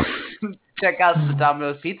 Check out the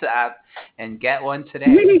Domino's Pizza app and get one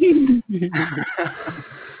today.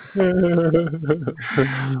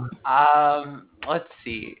 Let's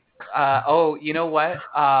see. Oh, you know what?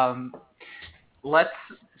 Let's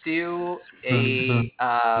do a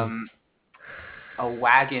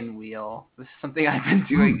wagon wheel. This is something I've been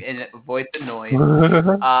doing and avoid the noise.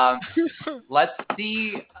 Let's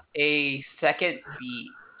see a second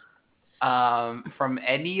beat from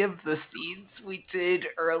any of the scenes we did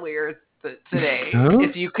earlier today,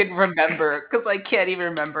 if you can remember, because I can't even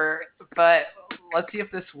remember. But let's see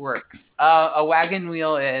if this works. A wagon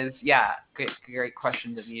wheel is great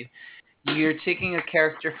question, David. You're taking a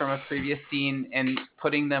character from a previous scene and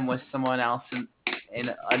putting them with someone else in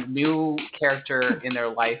a new character in their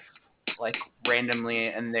life, like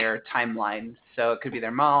randomly in their timeline. So it could be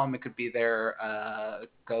their mom, it could be their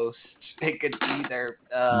ghost, it could be their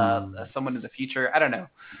someone in the future. I don't know,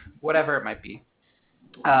 whatever it might be.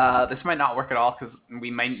 This might not work at all because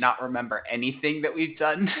we might not remember anything that we've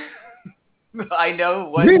done. I know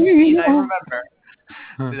one scene I remember.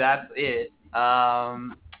 That's it.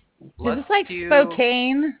 Is this like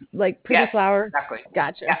Spokane, like Pretty Flower? Exactly.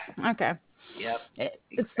 Gotcha. Yeah. Okay. Yep.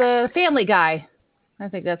 It's the Family Guy. I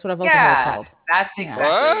think that's what I've also heard called. That's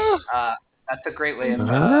exactly. That's a great way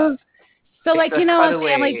of. So, like, you know, a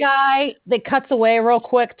Family Guy that cuts away real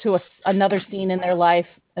quick to another scene in their life,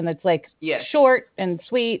 and it's like short and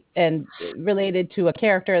sweet and related to a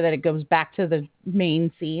character that it goes back to the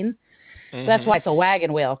main scene. So that's why it's a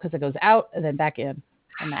wagon wheel, because it goes out and then back in.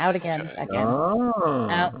 And out again, back in.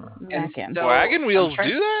 Out, back in. So wagon wheels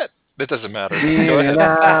do that? It doesn't matter. Go ahead.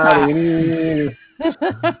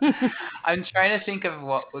 I'm trying to think of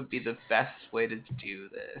what would be the best way to do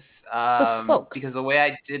this. Because the way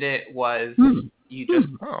I did it was you just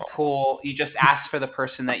ask for the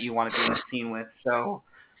person that you want to be in the scene with. So,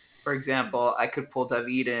 for example, I could pull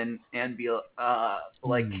David in and be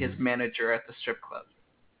like his manager at the strip club.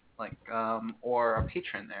 Like, or a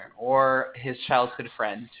patron there, or his childhood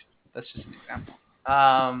friend. That's just an example.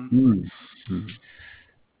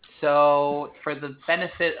 So, for the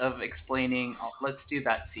benefit of explaining, let's do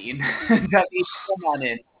that scene. David, come on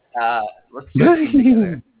in. Let's do it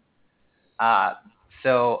together.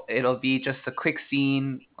 So it'll be just a quick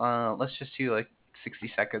scene. Let's just do like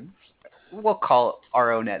 60 seconds. We'll call it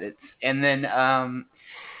our own edits, and then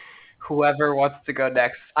whoever wants to go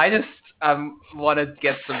next. I just want to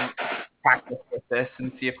get some practice with this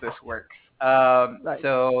and see if this works.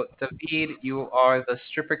 So, David, you are the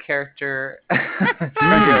stripper character from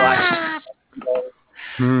your life.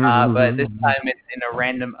 But this time it's in a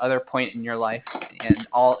random other point in your life, and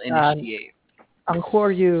I'll initiate. And who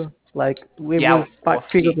are you? Like, we'll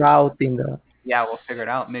figure it out in the... Yeah, we'll figure it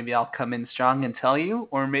out. Maybe I'll come in strong and tell you,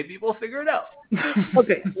 or maybe we'll figure it out.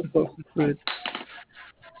 Okay.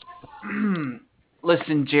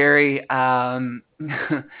 Listen, Jerry,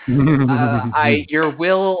 your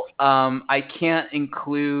will, I can't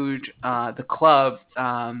include the club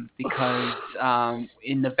because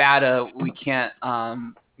in Nevada we can't,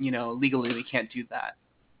 legally we can't do that.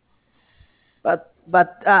 But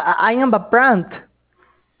I am a brand.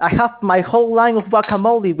 I have my whole line of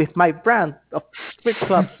guacamole with my brand of strip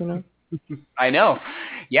clubs, I know.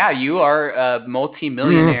 Yeah, you are a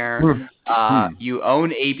multi-millionaire. You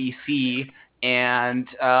own ABC, and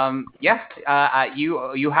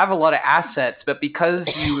you have a lot of assets. But because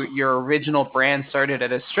your original brand started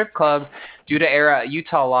at a strip club, due to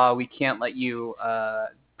Utah law, we can't let you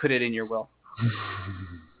put it in your will.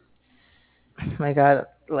 My God,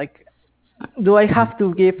 like, do I have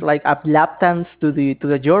to give like a lap dance to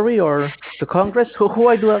the jury or to Congress? Who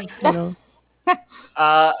I do,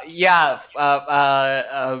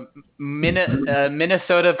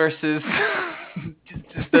 Minnesota versus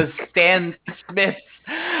the Stan Smiths.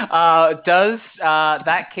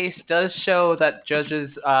 That case does show that judges,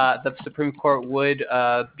 the Supreme Court would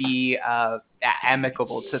be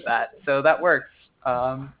amicable to that, so that works.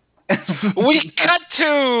 We cut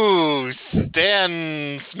to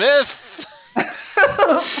Stan Smith.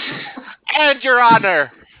 And Your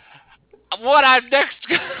Honor, what I'm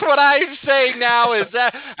saying now is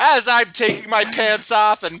that as I'm taking my pants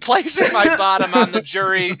off and placing my bottom on the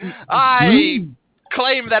jury, I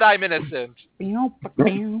claim that I'm innocent. I'm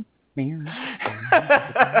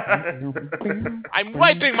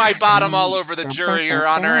wiping my bottom all over the jury, Your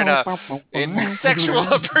Honor, in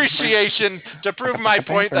sexual appreciation to prove my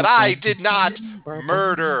point that I did not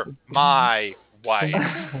murder my wife.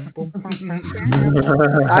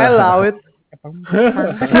 I allow it. we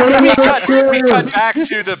cut back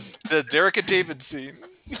to the Derek and David scene.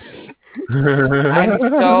 And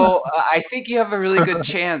so I think you have a really good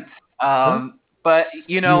chance. But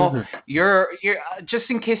you're just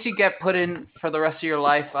in case you get put in for the rest of your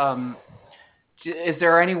life. Is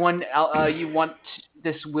there anyone you want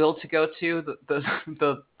this will to go to?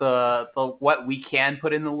 The what we can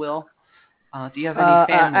put in the will? Do you have any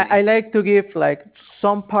family? I like to give like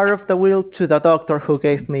some part of the will to the doctor who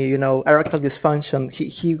gave me, erectile dysfunction.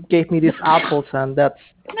 He gave me these apples, and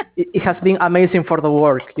it has been amazing for the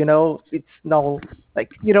work. It's no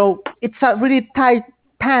it's a really tight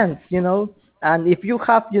pants. And if you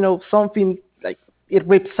have something like it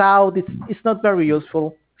rips out, it's not very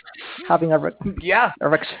useful having a Yeah,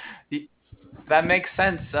 erection. that makes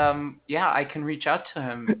sense. Yeah, I can reach out to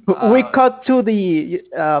him. We cut to the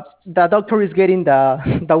doctor is getting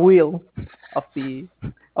the wheel of the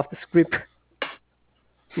script.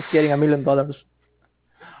 He's getting $1 million.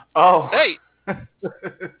 Oh. Hey.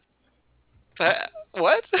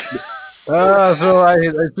 What? So I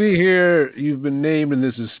see here you've been named in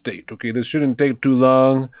this estate. Okay, this shouldn't take too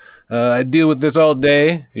long. I deal with this all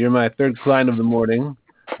day. You're my third client of the morning.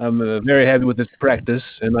 I'm very happy with this practice,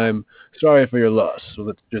 and I'm sorry for your loss. So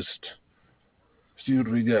let's just see what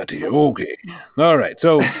we got here. Okay. All right.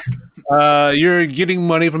 So you're getting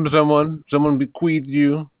money from someone. Someone bequeathed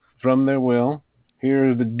you from their will.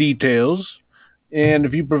 Here are the details. And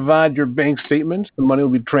if you provide your bank statements, the money will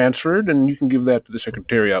be transferred, and you can give that to the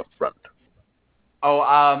secretary out front. Oh,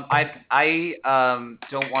 I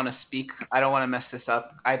don't want to speak. I don't want to mess this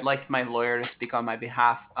up. I'd like my lawyer to speak on my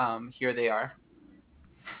behalf. Here they are.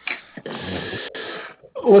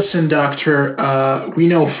 Listen, doctor, we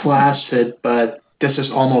know flaccid, but this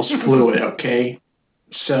is almost fluid, okay?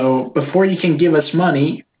 So before you can give us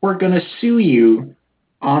money, we're going to sue you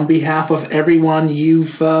on behalf of everyone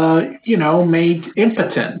you've, made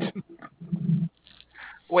impotent.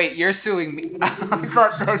 Wait, you're suing me? I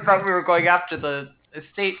thought we were going after the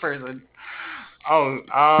estate person. Oh,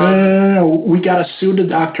 No. We got to sue the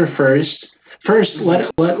doctor first. First, let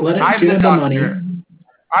it give him the money.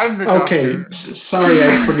 I'm the okay, doctor. Sorry,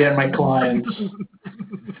 I forget my clients.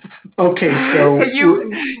 Okay, so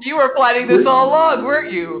you were planning this all along,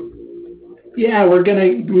 weren't you? Yeah, we're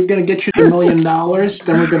gonna get you the $1 million.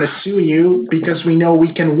 Then we're gonna sue you because we know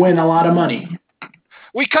we can win a lot of money.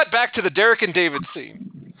 We cut back to the Derek and David scene.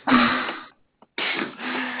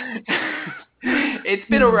 It's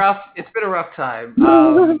been a rough time.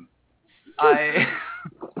 Can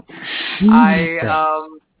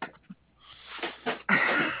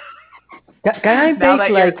I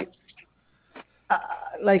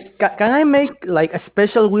make can I make like a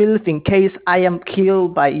special will in case I am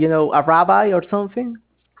killed by a rabbi or something?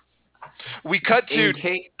 We cut to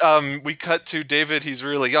David. He's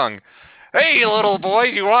really young. Hey, little boy,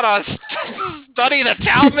 you want to study the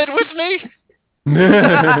Talmud with me?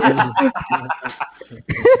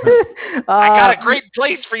 I got a great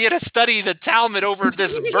place for you to study the Talmud over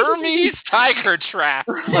this Burmese tiger trap,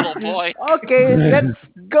 little boy. Okay, let's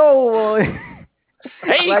go, boy.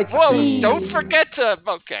 Hey, whoa, don't forget to...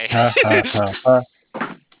 Okay.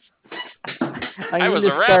 I was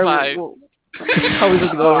a rabbi. How is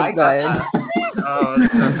it going, Brian? Oh,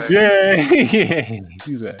 that's perfect. Yay!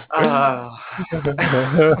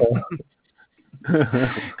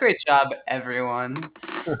 Great job, everyone.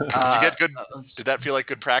 Did you get good? Did that feel like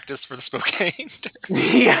good practice for the Spokane?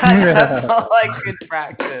 Yeah, that felt like good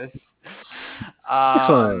practice.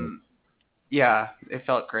 Yeah, it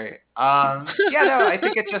felt great. Yeah, no, I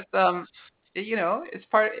think it just it's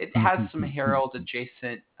it has some Herald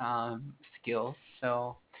adjacent skills.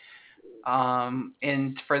 So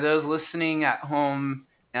and for those listening at home,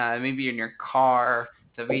 maybe in your car,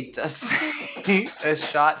 David does a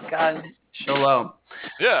shotgun. Shalom.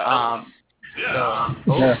 Yeah.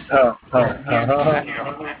 Does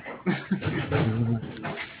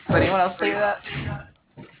anyone else say that?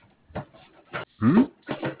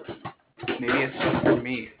 Maybe it's just for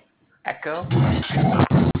me. Echo?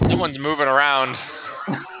 Someone's moving around.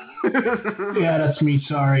 Yeah, that's me.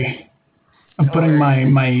 Sorry. I'm putting my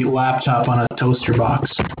laptop on a toaster box.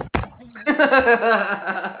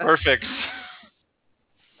 Perfect.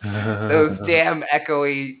 Those damn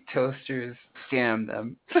echoey toasters. Damn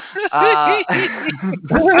them.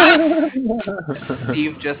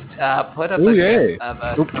 Steve just put up a gif of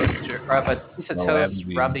a toaster, or of a piece of toast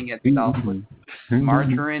rubbing itself with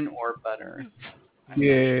margarine or butter.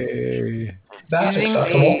 Yay! That's using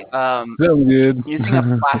acceptable. So good. using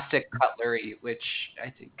a plastic cutlery, which I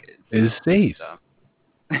think is safe.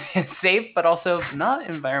 it's safe, but also not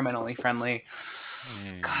environmentally friendly.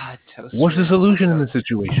 God, toaster. What's the solution in this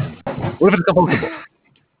situation? What if it's compostable?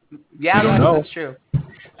 Yeah, We don't know. that's true.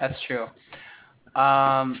 That's true.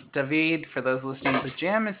 David, for those listening, the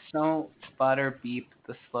jam is snow butter beep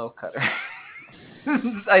the slow cutter.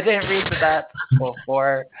 I didn't read that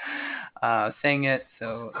before saying it,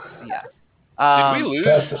 so yeah. Did we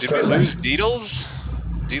That's lose? Did we disturbing. lose Deedles?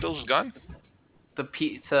 Deedles is gone. The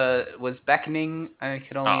pizza was beckoning, I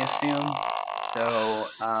could only assume. So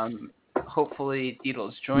hopefully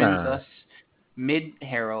Deedles joins Nah. us mid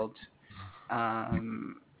Herald.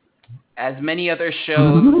 As many other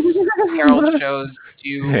shows, Herald shows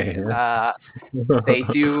do, they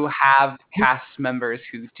do have cast members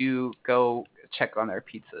who do go check on their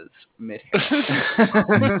pizzas mid Herald.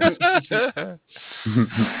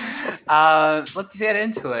 Let's get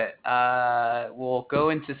into it. We'll go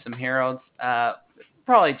into some Heralds.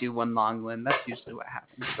 Probably do one long one. That's usually what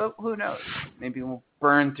happens. But who knows? Maybe we'll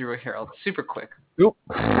burn through a Herald super quick. Nope.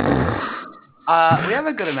 We have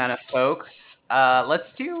a good amount of folks. Let's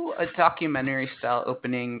do a documentary style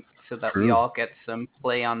opening so that we True. all get some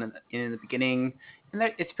play on in the beginning. And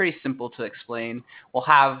it's pretty simple to explain. We'll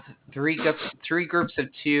have three groups of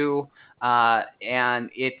two, and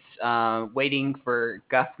it's waiting for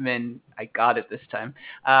Guffman. I got it this time.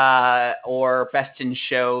 Or Best in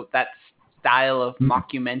Show. That style of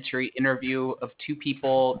mockumentary interview of two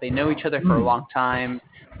people. They know each other for a long time.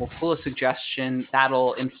 We'll pull a suggestion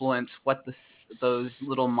that'll influence what those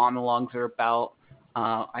little monologues are about.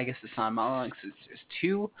 I guess it's not monologues, there's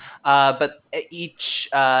two. But each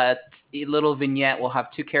little vignette will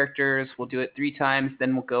have two characters. We'll do it 3 times,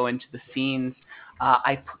 then we'll go into the scenes.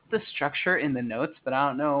 I put the structure in the notes, but I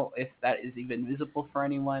don't know if that is even visible for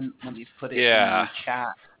anyone. Let me put it in the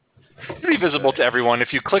chat. Pretty visible to everyone.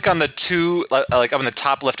 If you click on the two, like on the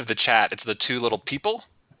top left of the chat, it's the two little people.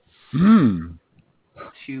 Two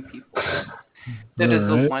people. So does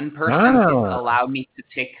the one person allow me to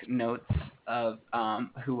take notes of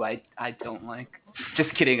who I don't like?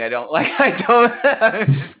 Just kidding. I don't like. I don't.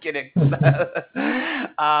 I'm just kidding.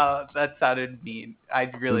 That sounded mean. I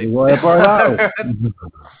really.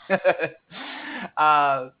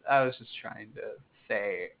 I was just trying to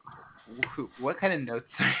say, what kind of notes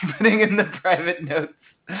are you putting in the private notes?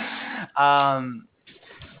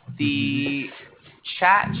 The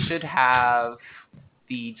chat should have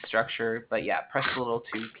the structure, but yeah, press a little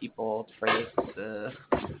 2 people for the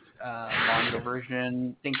longer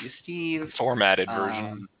version. Thank you, Steve. Formatted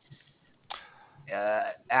version.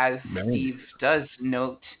 As Steve does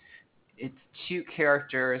note, it's 2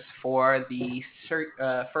 characters for the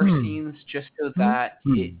first scenes, just so that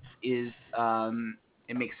it is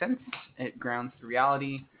it makes sense. It grounds the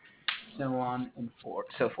reality, so on and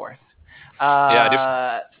so forth.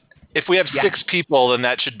 If we have 6 people, then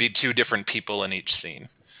that should be 2 different people in each scene.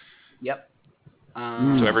 Yep.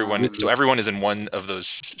 So everyone is in one of those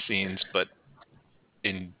scenes, but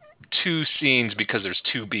in 2 scenes because there's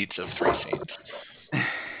 2 beats of 3 scenes.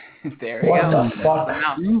 There you go. The fuck?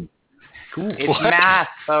 Cool. It's math,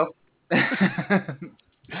 folks.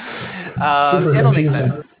 Super It'll make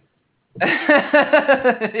confusing.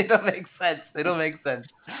 sense. It'll make sense.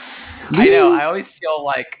 I know. I always feel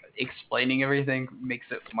like explaining everything makes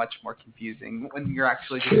it much more confusing when you're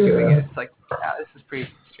actually just doing it. It's like, yeah, this is pretty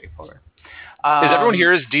straightforward. Is everyone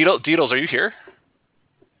here? Is Deedles, are you here?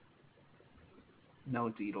 No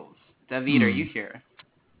Deedles. David, are you here?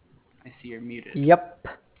 I see you're muted. Yep.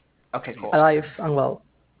 Okay, cool. Alive and well.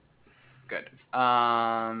 Good.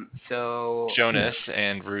 So Jonas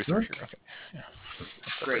and Ruth are here. Okay. Yeah.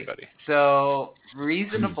 Great. Everybody. So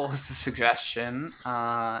reasonable is the suggestion.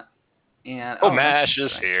 And Mesh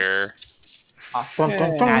is here. Awesome.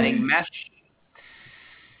 Adding Mesh.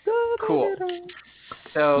 Cool.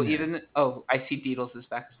 So I see Deedles is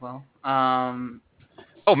back as well.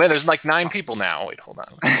 Oh man, there's like 9 people now. Wait, hold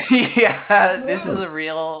on. Yeah, this is a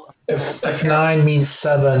real. If 9 means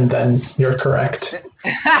 7, then you're correct.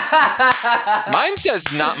 Mine said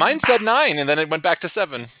 9, and then it went back to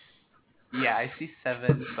 7. Yeah, I see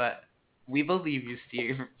 7, but we believe you,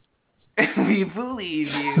 Steve. We believe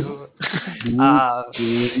you.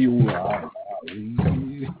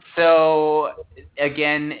 So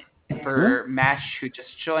again, for Mesh, who just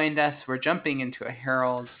joined us, we're jumping into a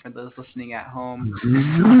Herald for those listening at home.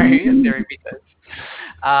 Sorry, I have to repeat this.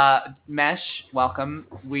 Mesh, welcome.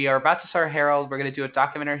 We are about to start Herald. We're going to do a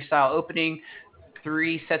documentary style opening.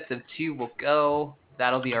 3 sets of 2 will go.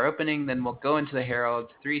 That'll be our opening. Then we'll go into the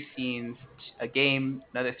Herald. 3 scenes, a game,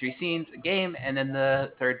 another 3 scenes, a game, and then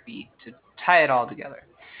the third beat to tie it all together.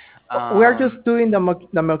 We're just doing the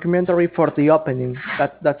mockumentary for the opening.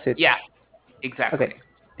 That's it. Yeah, exactly. Okay.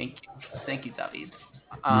 Thank you, David.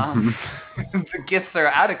 The gifts are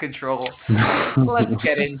out of control. Let's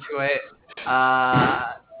get into it.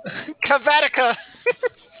 Kavatica.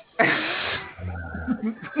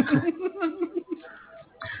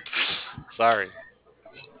 Sorry.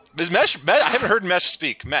 Is Mesh? I haven't heard Mesh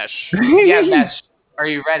speak. Mesh. Yeah, Mesh, are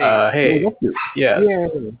you ready? Hey, yes.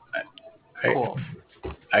 Cool.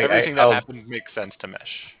 Everything that happened makes sense to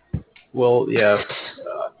Mesh. Well, yeah.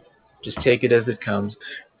 Just take it as it comes.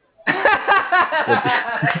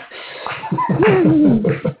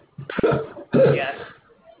 Yes.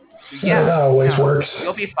 Yeah, that always works.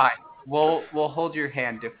 You'll be fine. We'll hold your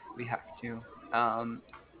hand if we have to.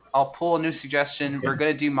 I'll pull a new suggestion. We're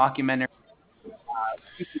gonna do mockumentary.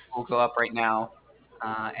 Two people will go up right now,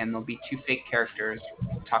 and there'll be two fake characters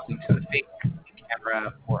talking to a fake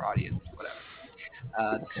camera or audience, whatever.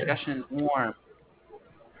 The discussion is warm.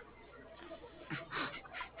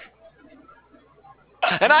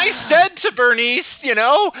 And I said to Bernice,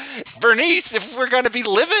 Bernice, if we're gonna be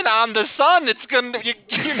living on the sun,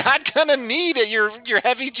 you're not gonna need your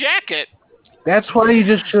heavy jacket. That's why you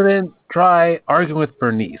just shouldn't try arguing with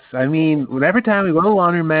Bernice. I mean, every time we go to the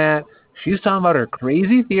laundromat, she's talking about her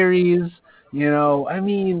crazy theories. I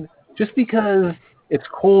mean, just because it's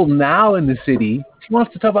cold now in the city, she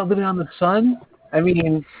wants to talk about living on the sun. I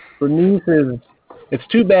mean, Bernice is. It's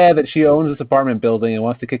too bad that she owns this apartment building and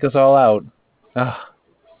wants to kick us all out.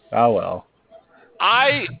 Oh well.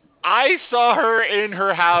 I saw her in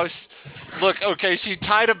her house. Look, okay, she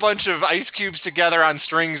tied a bunch of ice cubes together on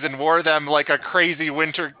strings and wore them like a crazy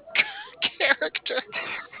winter character.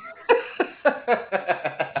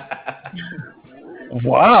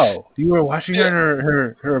 Wow, you were watching her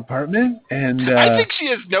in her apartment, and I think she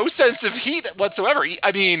has no sense of heat whatsoever.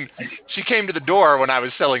 I mean, she came to the door when I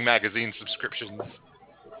was selling magazine subscriptions.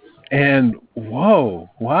 And whoa,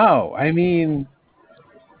 wow! I mean,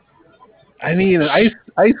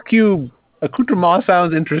 ice cube accoutrement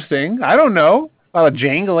sounds interesting. I don't know. A lot of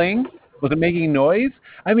jangling. Was it making noise?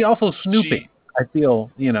 I mean, also snooping. I feel,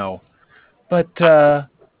 but I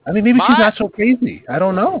mean, maybe she's not so crazy. I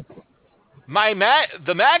don't know.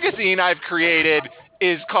 The magazine I've created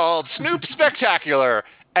is called Snoop Spectacular,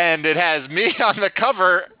 and it has me on the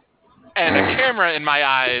cover and a camera in my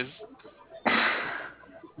eyes.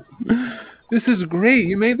 This is great.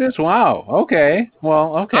 You made this? Wow. Okay.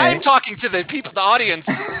 Well, okay. I'm talking to the people, the audience.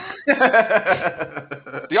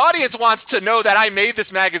 The audience wants to know that I made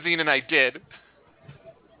this magazine, and I did.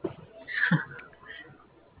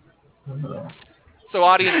 So,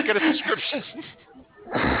 audience, get a subscription.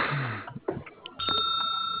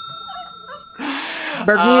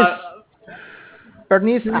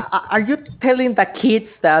 Bernice, are you telling the kids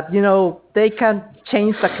that they can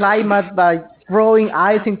change the climate by throwing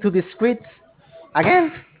ice into the streets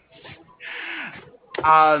again?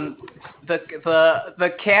 The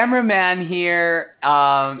cameraman here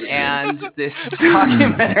and this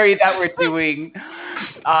documentary that we're doing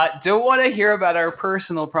don't want to hear about our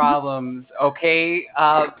personal problems, okay,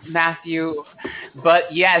 Matthew?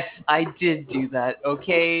 But yes, I did do that,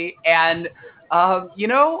 okay? And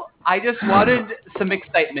I just wanted some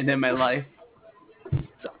excitement in my life.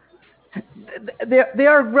 They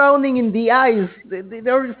are drowning in the ice.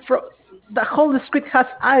 The whole street has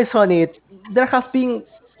ice on it. There has been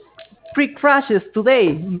 3 crashes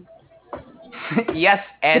today. Yes,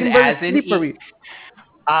 and as in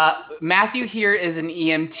Matthew here is an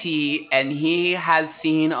EMT, and he has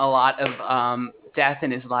seen a lot of death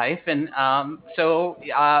in his life, and so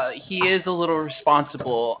he is a little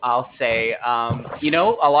responsible, I'll say. A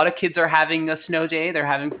lot of kids are having a snow day; they're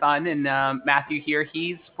having fun, and Matthew here,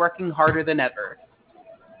 he's working harder than ever.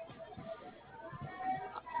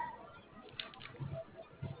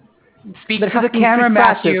 Speak to the camera,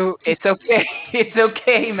 Matthew. It's okay. It's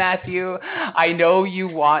okay, Matthew. I know you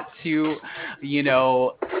want to,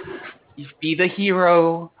 be the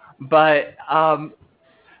hero, but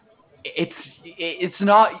it's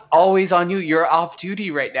not always on you. You're off duty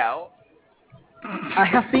right now. I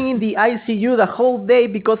have been in the ICU the whole day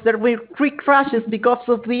because there were 3 crashes because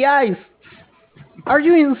of the ice. Are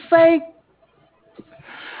you insane?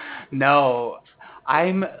 No.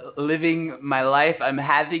 I'm living my life. I'm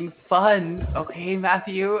having fun, okay,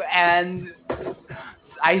 Matthew? And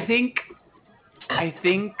I think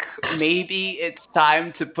maybe it's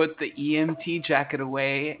time to put the EMT jacket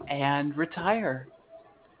away and retire.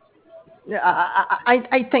 Yeah,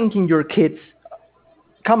 I thanking your kids.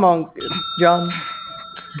 Come on, John.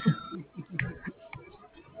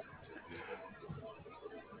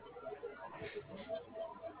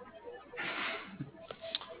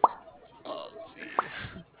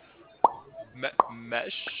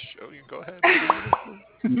 Mesh. Oh, you go ahead.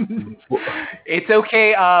 It's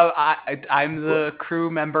okay. I'm the crew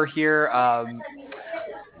member here.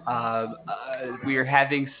 We are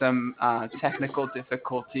having some technical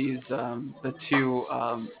difficulties. The two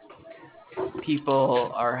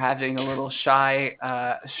people are having a little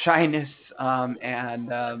shyness, and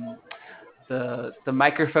the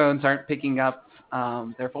microphones aren't picking up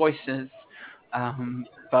their voices.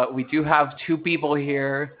 But we do have two people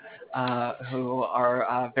here who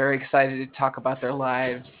are very excited to talk about their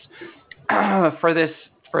lives for this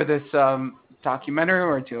documentary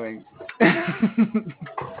we're doing.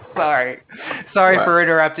 Sorry What? for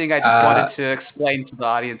interrupting. I just wanted to explain to the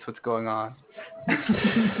audience what's going on.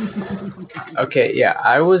 Okay, yeah,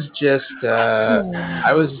 I was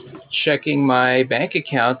checking my bank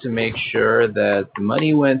account to make sure that the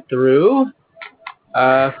money went through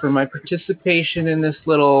for my participation in this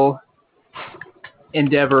little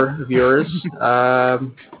endeavor of yours.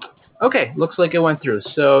 Okay, looks like it went through.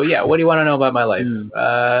 So yeah, what do you want to know about my life?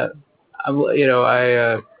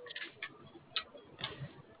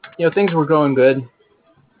 Things were going good,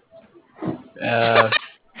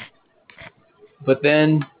 but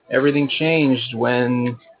then everything changed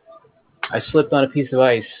when I slipped on a piece of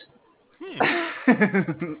ice.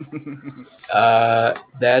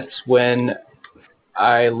 That's when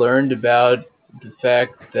I learned about the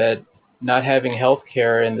fact that not having health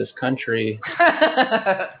care in this country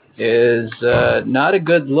is not a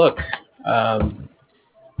good look.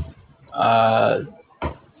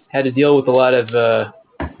 Had to deal with a lot of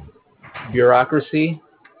bureaucracy.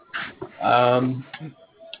 So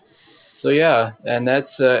yeah, and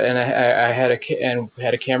that's and I had a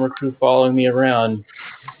camera crew following me around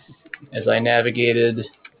as I navigated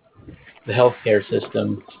the healthcare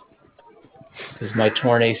system because my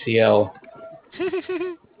torn ACL.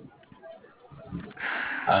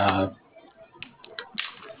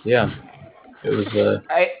 Yeah, it was.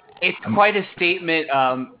 It's quite a statement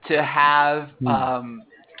to have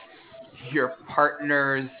your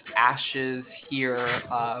partner's ashes here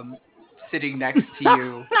sitting next to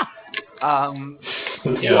you. Do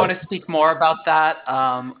you want to speak more about that,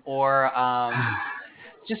 or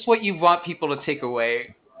just what you want people to take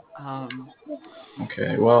away?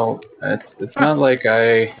 Okay, well, it's not like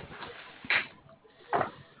I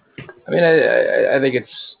mean, I think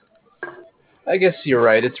it's. I guess you're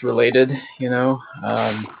right. It's related, you know.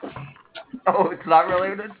 Oh, it's not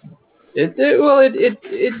related.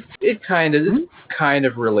 It kind of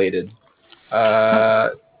related.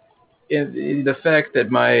 In the fact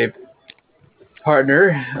that my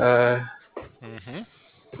partner,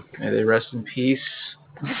 may they rest in peace.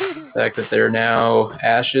 The fact that they're now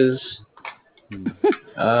ashes. That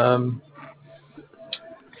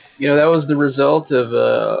was the result of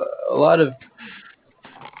a lot of,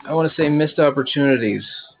 I want to say, missed opportunities.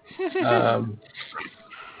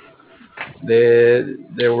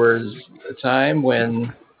 There was a time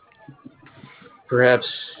when perhaps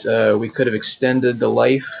we could have extended the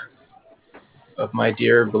life of my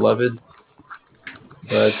dear beloved,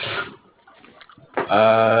 but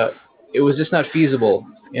it was just not feasible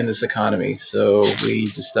in this economy. So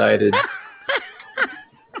we decided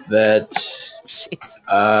that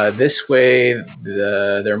this way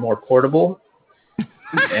they're more portable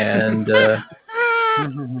and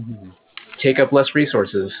take up less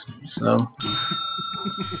resources. So.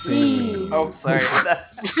 Oh, sorry.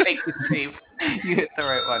 Thank you, Steve. You hit the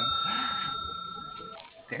right one.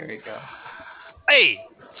 There we go. Hey,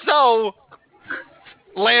 so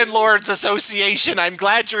Landlords Association, I'm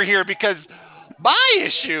glad you're here because my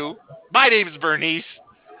issue. My name's Bernice.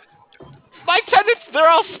 My tenants, they're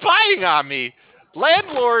all spying on me.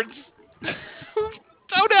 Landlords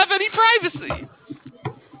don't have any privacy.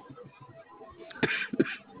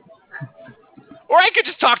 Or I could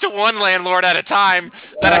just talk to one landlord at a time.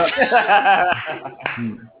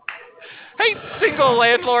 Hey, single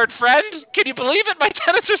landlord friend, can you believe it? My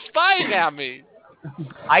tenants are spying on me.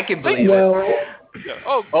 I can believe it.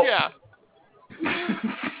 Oh, yeah.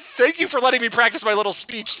 Thank you for letting me practice my little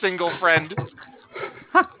speech, single friend.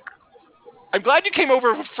 I'm glad you came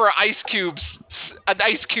over for an ice cube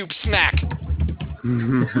snack.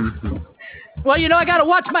 Well, I gotta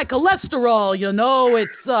watch my cholesterol,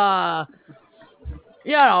 it's,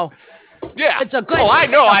 Yeah. it's a good I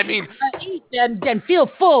know, I mean. Eat and feel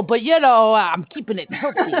full, but, I'm keeping it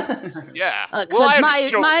healthy. Yeah. Because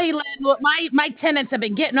my tenants have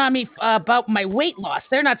been getting on me about my weight loss.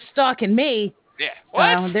 They're not stalking me. Yeah.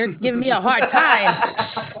 What? They're giving me a hard time.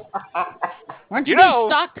 Aren't you being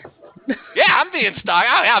stalked? Yeah, I'm being stalked.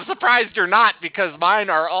 I'm surprised you're not because mine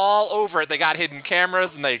are all over it. They got hidden cameras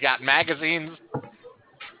and they got magazines.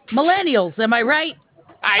 millennials. Am I right?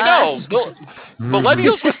 I know.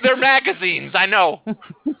 Millennials with their magazines. I know.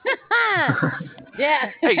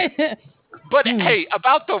 Yeah. Hey, but hey,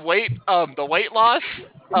 about the weight loss.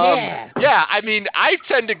 Yeah. I mean, I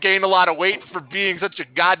tend to gain a lot of weight for being such a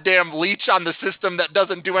goddamn leech on the system that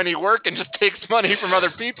doesn't do any work and just takes money from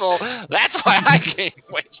other people. That's why I gain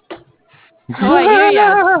weight. Oh, I hear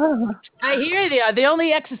ya. I hear you. The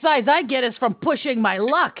only exercise I get is from pushing my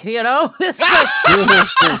luck, you know? It's like,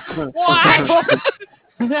 What?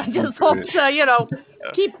 I just hope to,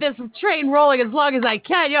 keep this train rolling as long as I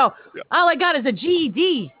can. All I got is a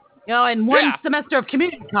GED, and one semester of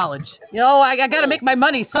community college. I got to make my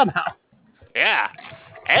money somehow. Yeah.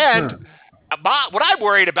 And what I'm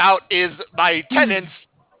worried about is my tenants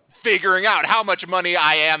figuring out how much money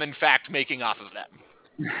I am, in fact, making off of them.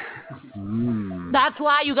 That's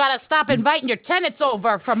why you got to stop inviting your tenants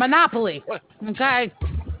over for Monopoly. Okay?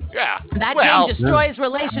 Yeah. That game destroys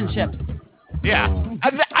relationships. Yeah.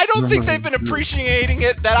 And I don't think they've been appreciating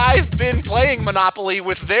it that I've been playing Monopoly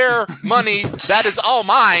with their money that is all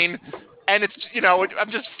mine. And it's,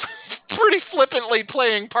 I'm just pretty flippantly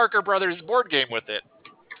playing Parker Brothers board game with it.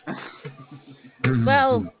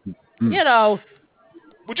 Well,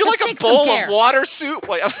 would you like a bowl of water soup?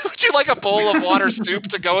 Would you like a bowl of water soup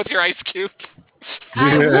to go with your ice cube?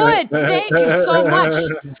 I would. Thank you so much.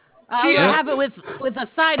 I'll have it with a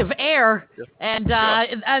side of air, and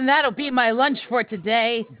that'll be my lunch for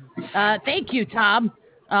today. Thank you, Tom.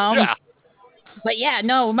 But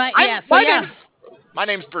my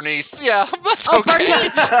name's Bernice. Yeah, that's okay.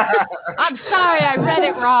 Bernice. I'm sorry, I read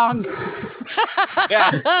it wrong.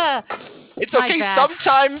 Yeah. It's okay.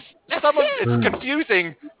 Sometimes it's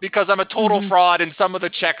confusing because I'm a total fraud and some of the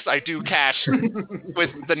checks I do cash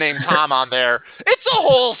with the name Tom on there. It's a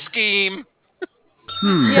whole scheme.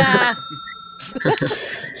 Yeah.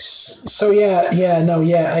 So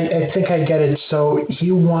I think I get it. So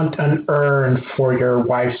you want an urn for your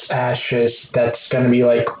wife's ashes that's going to be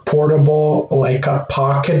like portable, like a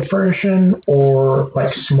pocket version, or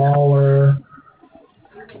like smaller?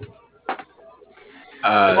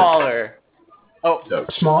 Smaller.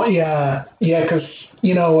 Small, because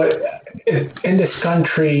in this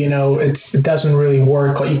country, it doesn't really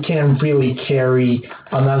work. Like, you can't really carry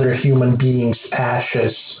another human being's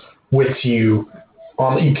ashes with you.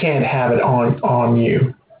 You can't have it on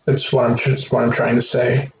you. That's what I'm trying to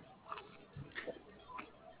say.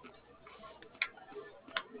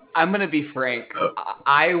 I'm gonna be frank.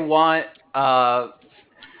 I want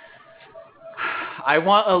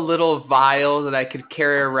a little vial that I could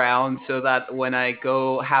carry around so that when I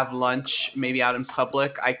go have lunch, maybe out in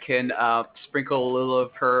public, I can sprinkle a little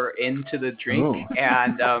of her into the drink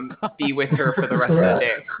and be with her for the rest of the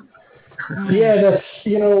day. Yeah, that's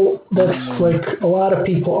like a lot of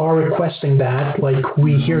people are requesting that. Like,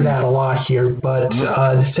 we hear that a lot here, but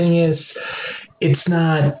the thing is, it's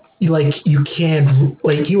not like you can't,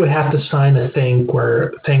 like, you would have to sign a thing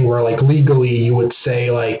where like legally you would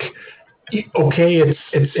say like, okay,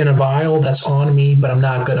 it's in a vial that's on me, but I'm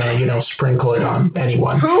not gonna, sprinkle it on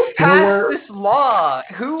anyone. Who passed this law?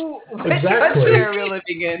 What country are we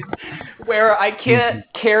living in where I can't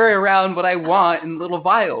carry around what I want in little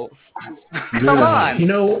vials? Come on.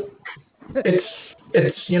 It's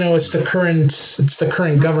the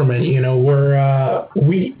current government.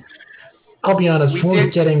 I'll be honest, we're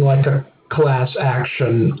getting like a class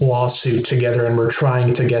action lawsuit together, and we're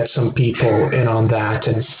trying to get some people in on that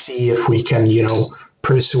and see if we can,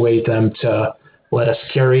 persuade them to let us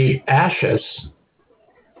carry ashes.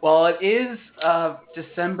 Well, it is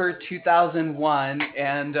December 2001,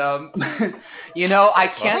 and I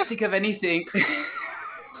can't think of anything.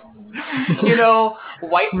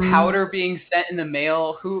 White powder being sent in the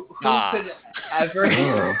mail. Who could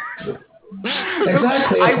ever?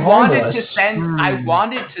 Exactly. I wanted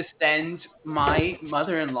to send my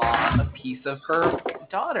mother-in-law a piece of her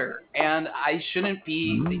daughter, and I shouldn't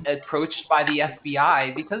be approached by the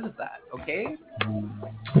FBI because of that. Okay?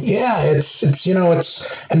 Yeah, it's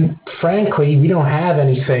and frankly, we don't have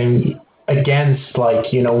anything against,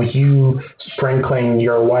 like, you sprinkling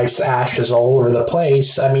your wife's ashes all over the place.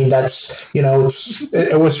 I mean, that's,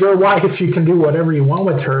 it was your wife. You can do whatever you want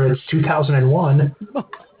with her. It's 2001.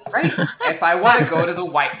 Right. If I want to go to the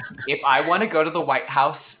White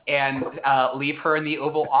House and leave her in the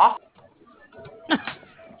Oval Office,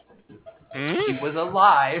 if she was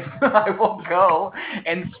alive, I will go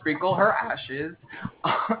and sprinkle her ashes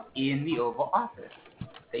in the Oval Office.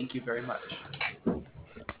 Thank you very much.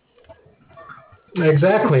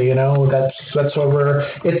 Exactly. That's what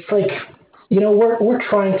it's like. We're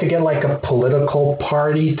trying to get like a political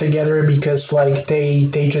party together because like they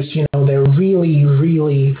just they're really,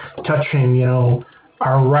 really touching,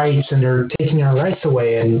 our rights, and they're taking our rights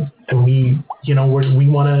away, and we, we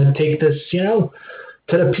want to take this, to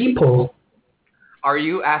the people. Are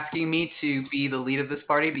you asking me to be the lead of this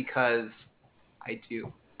party? Because I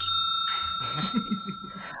do.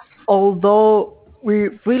 Although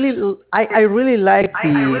I really like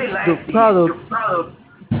the product,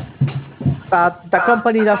 but the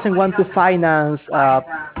company doesn't want to finance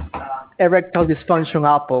erectile dysfunction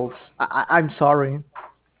apples. I'm sorry.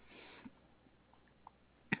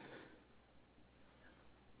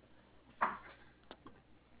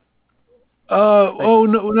 Oh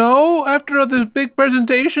no! After this big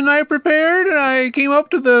presentation I prepared, and I came up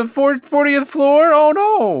to the 40th floor. Oh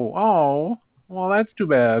no! Oh, well, that's too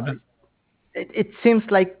bad. It seems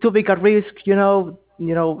like too big a risk. A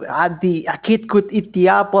kid could eat the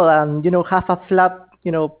apple and have a flat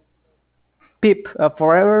pip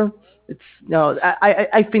forever. It's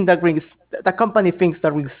I think the company thinks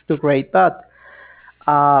that risk is too great, but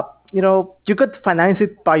you could finance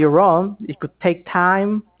it by your own. It could take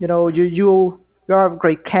time. You're a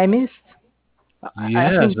great chemist. Yes,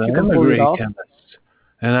 I think you can I'm a pull it great off. chemist,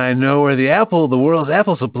 and I know where the world's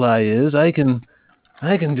apple supply is. I can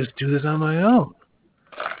just do this on my own.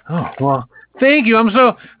 Oh well, thank you. I'm just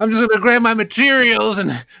gonna grab my materials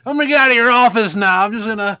and I'm gonna get out of your office now. I'm just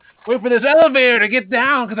gonna wait for this elevator to get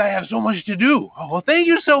down because I have so much to do. Oh well, thank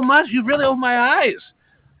you so much. You've really opened my eyes.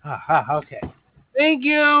 Okay. Thank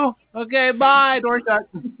you. Okay, bye. Door shut.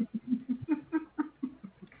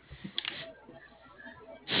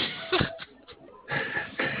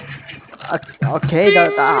 Okay,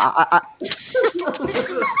 okay.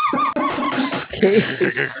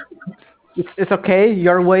 It's okay.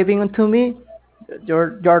 You're waving to me.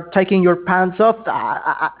 You're taking your pants off.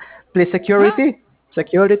 Please, security.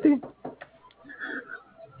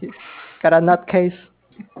 Got a nutcase.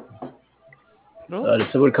 Did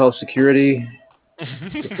someone call security?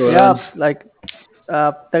 What's going Yeah, on? like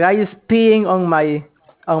the guy is peeing on my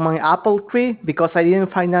apple tree because I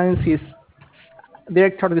didn't finance his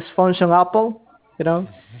director dysfunction apple.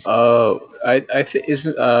 Oh, I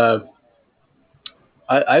isn't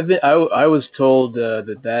I was told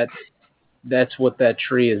that's what that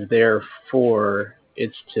tree is there for.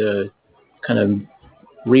 It's to kind of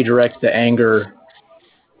redirect the anger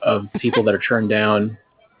of people that are turned down.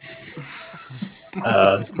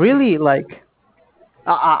 Really, like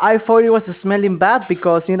I thought it was smelling bad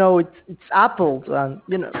because it's apples and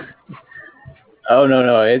Oh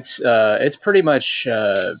no, it's pretty much.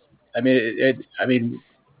 Upper Do you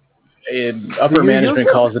use management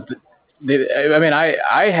it? calls it.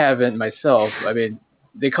 I haven't myself. I mean,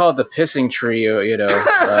 they call it the pissing tree. Why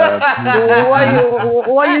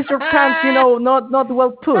is your pants not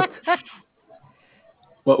well put?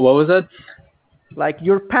 What was that? Like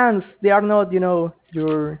your pants, they are not your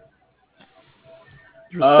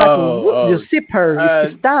Oh, your zipper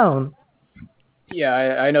is down. Yeah,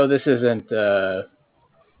 I know this isn't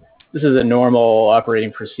normal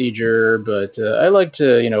operating procedure, but I like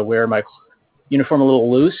to wear my uniform a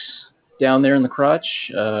little loose down there in the crotch.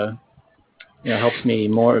 Helps me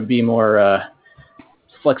be more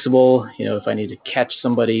flexible. If I need to catch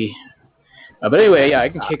somebody. But anyway, yeah, I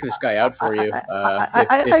can kick this guy out for you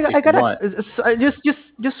if you want.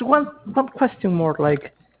 Just one question more.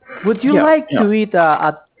 Like, would you like to eat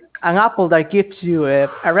an apple that gives you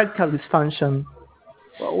erectile dysfunction?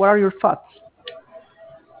 What are your thoughts?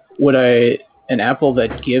 Would an apple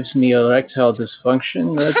that gives me erectile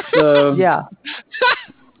dysfunction? That's yeah.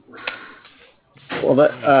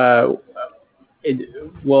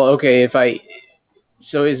 Well, okay.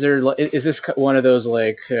 So is this one of those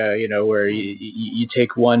like where you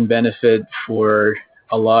take one benefit for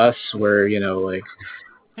a loss, where I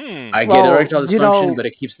get erectile dysfunction, but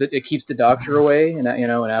it keeps the doctor away, and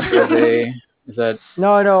an apple a day. Is that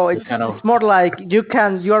no? It's more like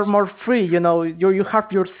you're more free. You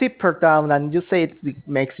have your zipper down, and you say it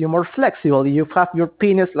makes you more flexible. You have your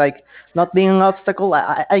penis like not being an obstacle.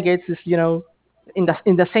 I guess it's in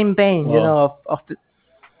the same vein, of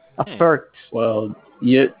perks. Well,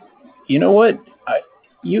 you know what?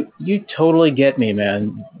 You totally get me,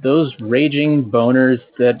 man. Those raging boners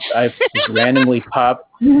that I just randomly pop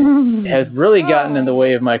have really gotten in the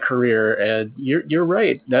way of my career, and you're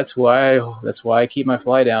right. That's why I keep my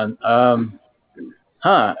fly down.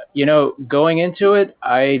 Going into it,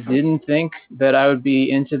 I didn't think that I would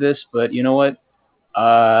be into this, but you know what?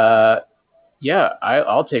 Yeah,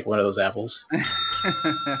 I'll take one of those apples.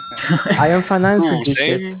 I am financing this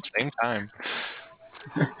shit. Same time.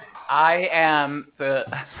 I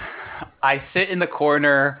sit in the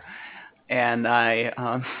corner and I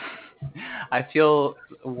I feel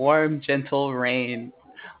warm, gentle rain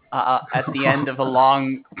at the end of a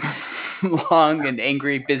long, long and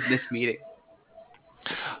angry business meeting.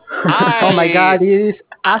 Oh my God, it is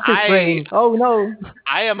acid rain. Oh no.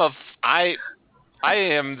 I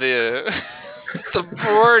am the the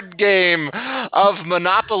board game of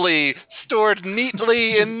Monopoly stored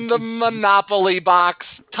neatly in the Monopoly box,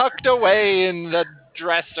 tucked away in the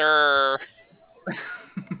dresser.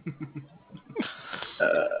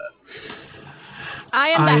 I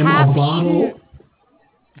am the I am a half-eaten. bottle.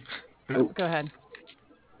 Go ahead.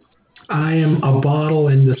 I am a bottle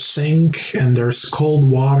in the sink, and there's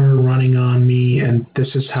cold water running on me, and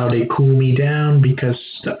this is how they cool me down because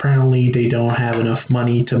apparently they don't have enough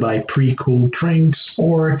money to buy pre-cooled drinks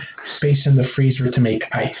or space in the freezer to make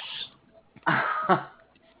ice. I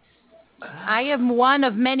am one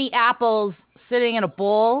of many apples sitting in a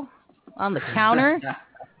bowl on the counter.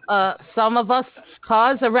 Some of us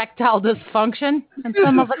cause erectile dysfunction, and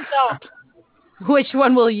some of us don't. Which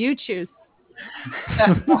one will you choose?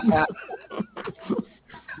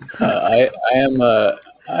 I am a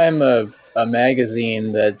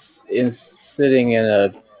magazine that's sitting in a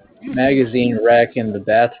magazine rack in the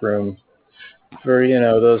bathroom for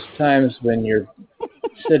those times when you're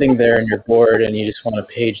sitting there and you're bored and you just want to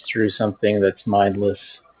page through something that's mindless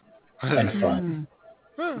and fun.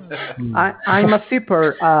 I'm a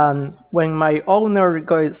sipper. When my owner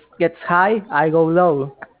gets high, I go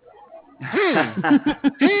low.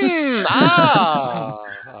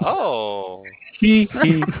 Oh.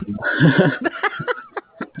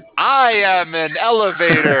 I am an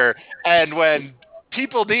elevator, and when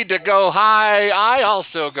people need to go high, I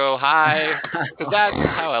also go high, because that's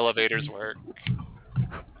how elevators work.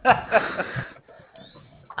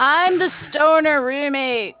 I'm the stoner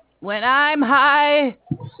roommate. When I'm high,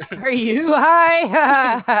 are you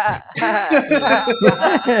high?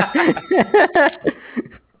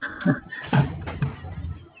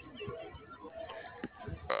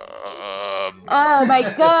 Oh my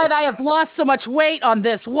God, I have lost so much weight on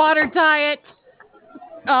this water diet.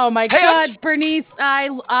 Oh my God, Bernice, I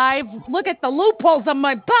look at the loopholes on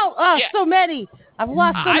my belt. Oh, yeah. So many. I've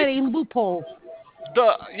lost so many loopholes.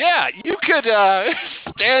 You could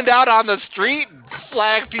stand out on the street and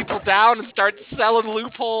flag people down and start selling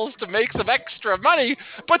loopholes to make some extra money,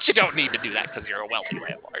 but you don't need to do that because you're a wealthy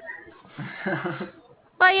landlord.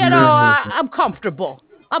 But I'm comfortable.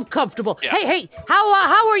 Yeah. Hey,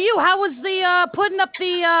 how are you? How was the putting up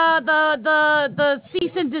the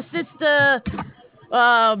cease and desist?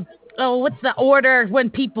 What's the order when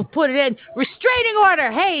people put it in? Restraining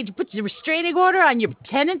order. Hey, did you put the restraining order on your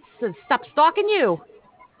tenants to stop stalking you?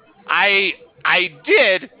 I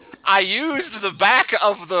did. I used the back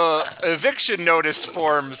of the eviction notice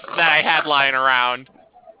forms that I had lying around.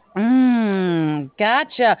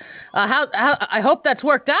 Gotcha. How I hope that's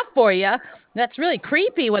worked out for you. That's really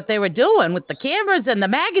creepy what they were doing with the cameras and the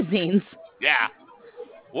magazines. Yeah.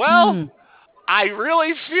 Well, I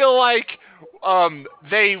really feel like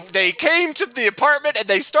they came to the apartment and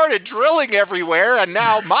they started drilling everywhere, and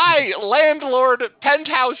now my landlord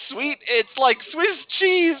penthouse suite, it's like Swiss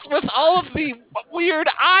cheese with all of the weird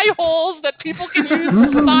eye holes that people can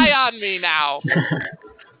use to spy on me now.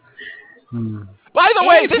 By the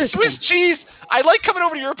way, this Swiss cheese, I like coming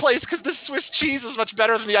over to your place because this Swiss cheese is much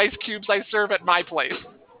better than the ice cubes I serve at my place.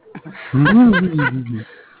 Well,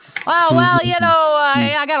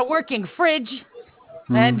 I got a working fridge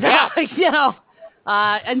and,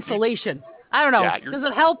 insulation. I don't know. Does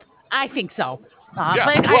it help? I think so. But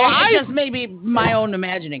it's just maybe my own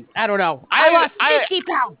imagining. I don't know. I lost 50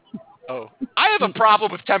 pounds. Oh, I have a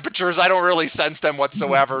problem with temperatures. I don't really sense them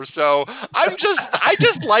whatsoever. So I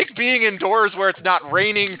just like being indoors where it's not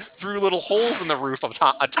raining through little holes in the roof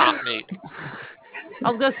atop me. I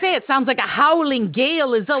was gonna say it sounds like a howling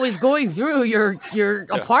gale is always going through your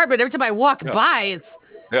apartment. Every time I walk by,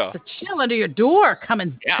 it's a chill under your door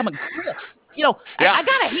coming. I got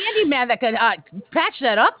a handyman that could patch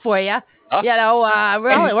that up for you.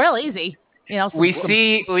 Real easy.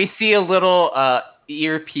 We see a little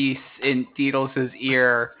earpiece in Deedles'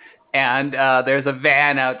 ear, and there's a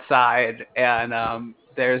van outside, and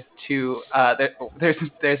there's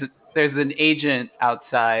an agent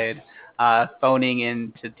outside phoning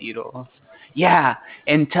in to Deedles. Yeah,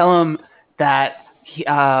 and tell him that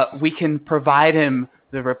we can provide him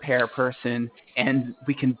the repair person, and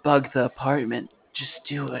we can bug the apartment. Just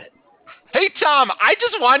do it. Hey, Tom, I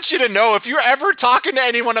just want you to know, if you're ever talking to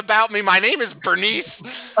anyone about me, my name is Bernice.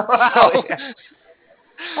 So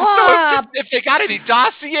if they got any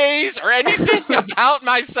dossiers or anything about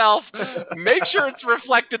myself, make sure it's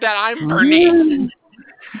reflected that I'm Bernice.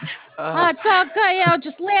 It's all good,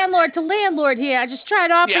 just landlord to landlord here. I just try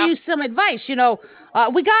to offer you some advice, we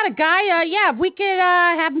got a guy, if we could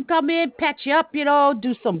have him come in, patch you up,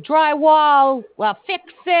 do some drywall,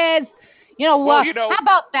 fixes, how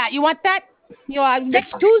about that? You want that?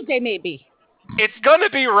 Next Tuesday maybe. It's gonna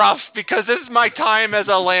be rough because this is my time as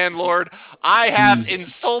a landlord. I have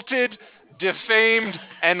insulted, defamed,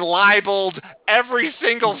 and libeled every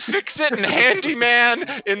single fix-it and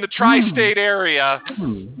handyman in the tri-state area.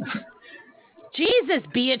 Jesus,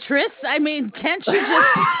 Beatrice. I mean, can't you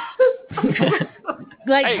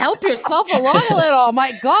just help yourself along a little?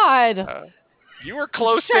 My God. You were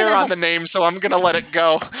close there on the name, so I'm gonna let it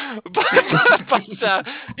go. But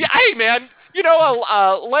hey, man.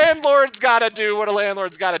 A landlord's got to do what a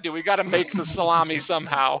landlord's got to do. We got to make the salami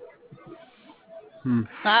somehow.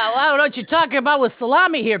 I don't know what you're talking about with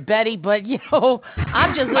salami here, Betty, but,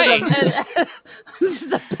 I'm just in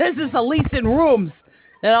the business of leasing rooms.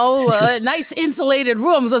 Nice insulated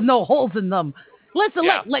rooms with no holes in them. Listen,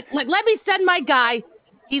 let me send my guy.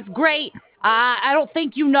 He's great. I don't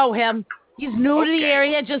think you know him. He's new to the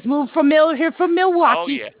area, just moved from here from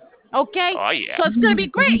Milwaukee. Oh, yeah. Okay? Oh, yeah. So it's going to be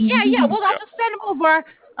great. Yeah. Well, I'll just send him over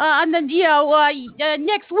and then,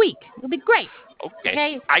 next week. It'll be great.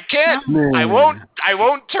 Okay. I can't. I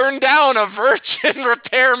won't turn down a virgin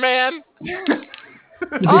repairman.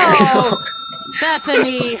 Oh,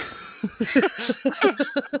 Bethany.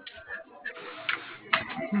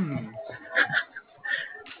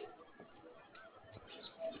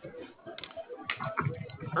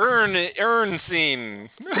 Urn scene.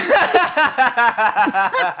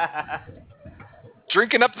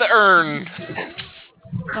 Drinking up the urn.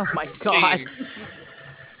 Oh my God.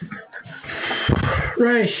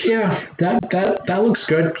 Right, yeah. That looks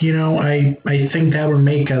good. I think that would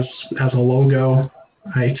make us as a logo.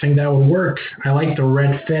 I think that would work. I like the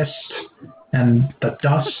red fist and the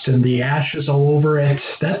dust and the ashes all over it.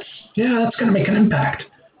 That's gonna make an impact.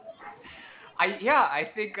 I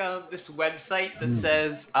think this website that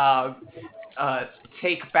says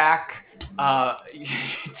take back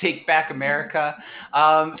America.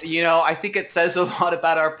 I think it says a lot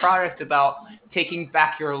about our product, about taking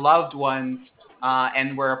back your loved ones,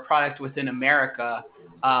 and we're a product within America.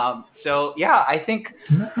 I think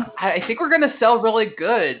we're gonna sell really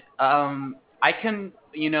good. I can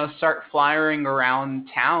start flying around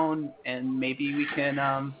town, and maybe we can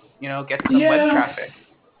get some web traffic.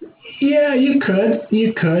 Yeah, you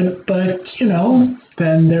could, but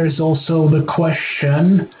then there's also the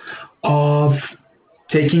question of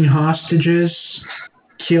taking hostages,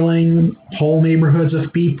 killing whole neighborhoods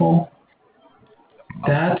of people.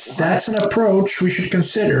 That's an approach we should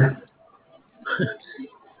consider.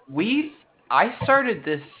 I started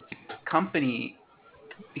this company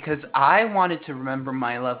because I wanted to remember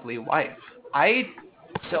my lovely wife. I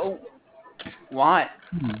don't want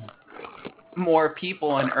more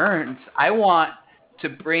people in urns. I want to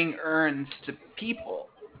bring urns to people.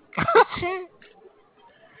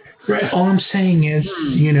 Right. All I'm saying is,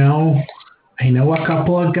 I know a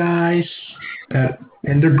couple of guys that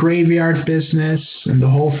in the graveyard business and the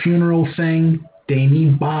whole funeral thing, they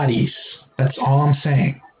need bodies. That's all I'm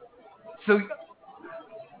saying. So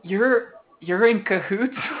you're in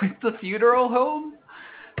cahoots with the funeral home?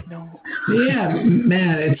 No. Yeah,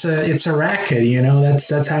 man, it's a racket,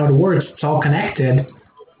 that's how it works. It's all connected.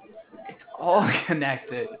 It's all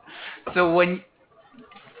connected. So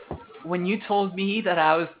when you told me that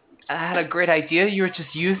I had a great idea, you were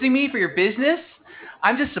just using me for your business?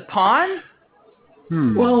 I'm just a pawn?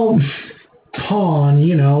 Well, pawn,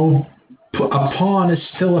 a pawn is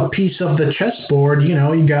still a piece of the chessboard, you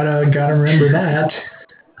gotta remember that.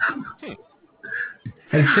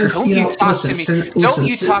 Don't you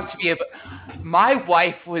talk to me about... My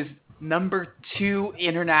wife was number 2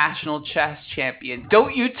 international chess champion.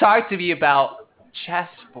 Don't you talk to me about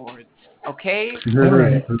chessboards, okay?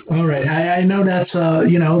 All right. I know that's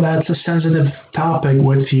that's a sensitive topic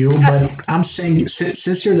with you, but I'm saying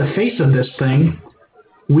since you're the face of this thing,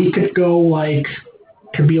 we could go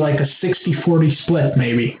could be like a 60-40 split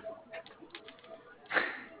maybe.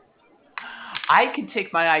 I can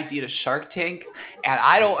take my idea to Shark Tank, and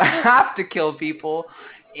I don't have to kill people.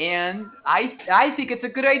 And I think it's a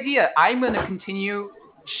good idea. I'm going to continue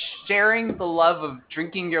sharing the love of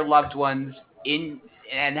drinking your loved ones and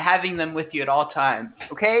having them with you at all times.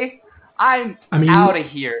 Okay? I'm out of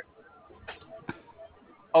here.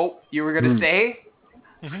 Oh, you were going to say?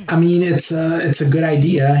 I mean, it's a good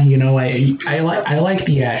idea. I like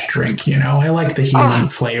the ash drink. I like the human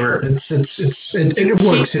flavor. It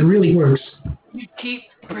works. It really works. You keep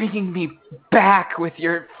bringing me back with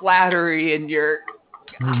your flattery and your...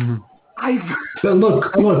 But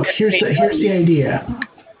look, here's the idea.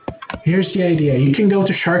 Here's the idea. You can go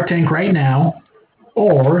to Shark Tank right now,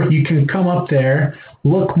 or you can come up there,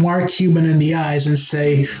 look Mark Cuban in the eyes and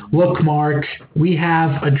say, look, Mark, we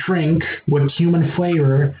have a drink with human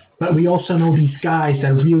flavor, but we also know these guys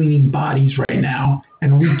that really need bodies right now,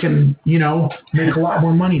 and we can, make a lot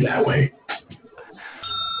more money that way.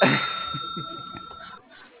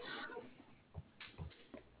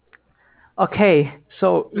 Okay,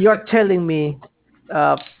 so you're telling me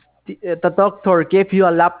the doctor gave you a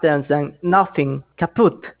lap dance and nothing,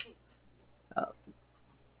 kaput.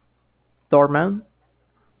 Doorman?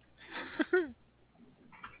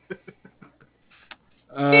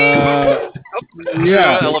 Yeah,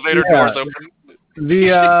 elevator doors open.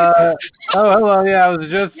 Hello, yeah, I was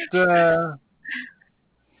just,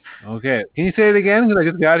 okay. Can you say it again? Because I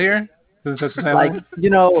just got here. Like,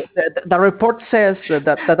 the report says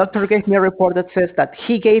that the doctor gave me a report that says that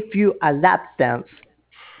he gave you a lap dance.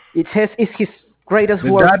 It says it's his greatest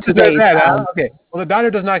work to date. Okay. Well, the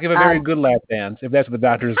doctor does not give a very good lap dance, if that's what the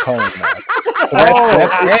doctor is calling that.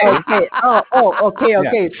 Okay.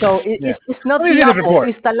 Yeah. So it's not the apple,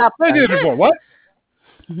 it's the lap dance. What?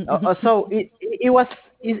 So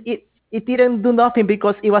it didn't do nothing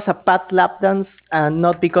because it was a bad lap dance and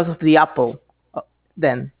not because of the apple.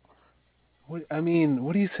 Then. What are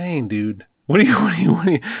you saying, dude? What are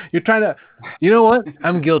you? You're trying to. You know what?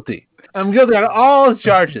 I'm guilty. I'm guilty on all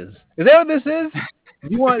charges. Is that what this is?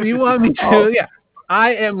 You want me to? Yeah.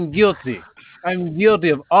 I am guilty. I'm guilty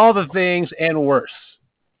of all the things and worse.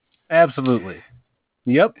 Absolutely.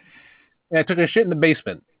 Yep. And I took a shit in the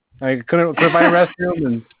basement. I couldn't find a restroom,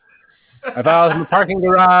 and I thought I was in the parking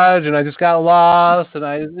garage, and I just got lost, and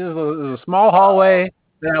it was a small hallway,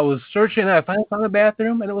 and I was searching, and I finally found the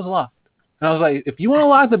bathroom, and it was locked. And I was like, if you want to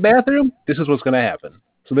lock the bathroom, this is what's going to happen.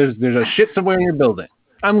 So there's a shit somewhere in your building.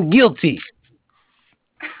 I'm guilty.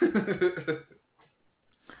 And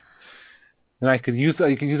you could use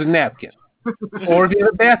a napkin, or if you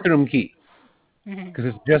have a bathroom key, because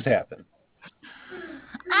it's just happened.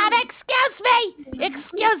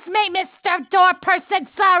 Excuse me, Mr. Door Person,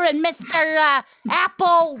 sir, and Mr.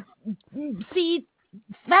 Apple Seed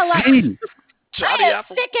fella. Johnny I am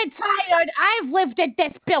Apple. sick and tired. I've lived in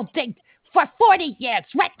this building for 40 years,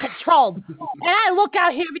 rent controlled. And I look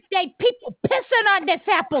out here every day, people pissing on this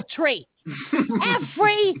apple tree.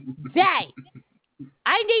 Every day.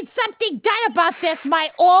 I need something done about this. My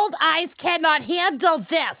old eyes cannot handle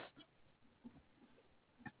this.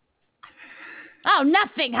 Oh,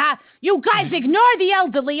 nothing, huh? You guys ignore the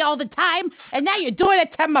elderly all the time, and now you're doing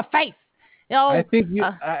it to my face. I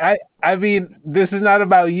think this is not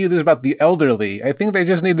about you. This is about the elderly. I think they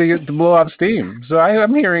just need to blow off steam. So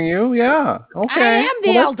I'm hearing you. Yeah. Okay. I am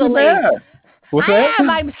the elderly. What's that?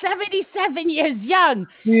 I'm 77 years young,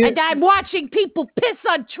 and I'm watching people piss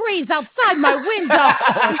on trees outside my window.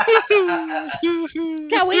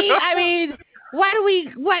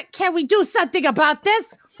 Can we do something about this?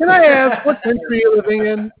 Can I ask what country you're living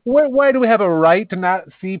in? Why do we have a right to not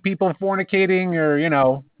see people fornicating or,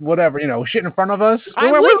 whatever, shit in front of us? I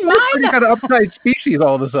wouldn't mind. We're kind of upside species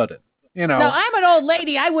all of a sudden, No, I'm an old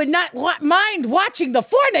lady. I would not mind watching the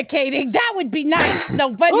fornicating. That would be nice. No,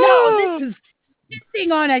 this is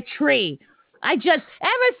sitting on a tree. Ever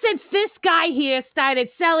since this guy here started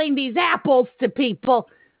selling these apples to people,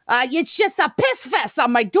 it's just a piss fest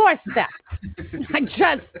on my doorstep.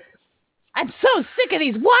 I'm so sick of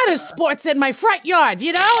these water sports in my front yard,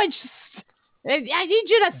 It's just, I need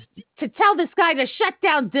you to tell this guy to shut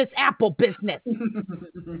down this apple business.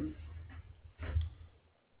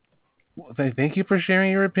 Well, thank you for sharing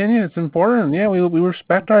your opinion. It's important. Yeah, we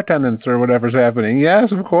respect our tenants or whatever's happening. Yes,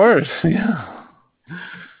 of course. Yeah.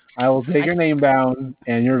 I will take your name down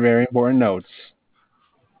and your very important notes.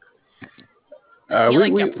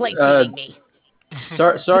 You're placating me.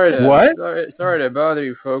 Sorry to what? Sorry to bother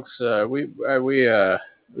you folks. We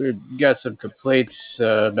got some complaints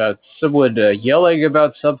about someone yelling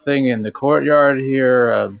about something in the courtyard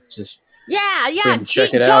here. John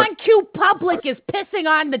Q. Public is pissing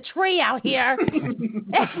on the tree out here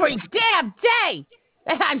every damn day.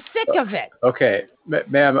 I'm sick of it. Okay,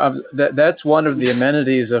 ma'am, that's one of the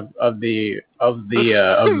amenities of the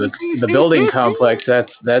building complex.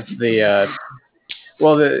 That's the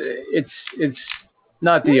it's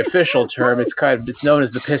not the official term. It's known as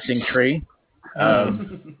the pissing tree. Oh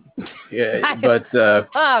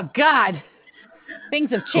God, things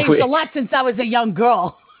have changed a lot since I was a young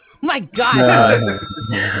girl. My God.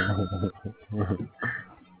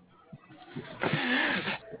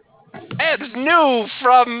 And new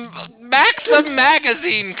from Maxim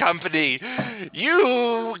Magazine Company.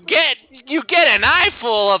 You get an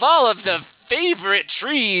eyeful of all of the favorite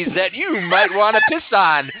trees that you might want to piss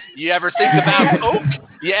on. You ever think about oak?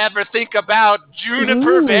 You ever think about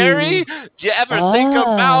juniper berry? Do you ever think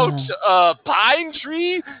about pine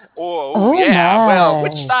tree? Well,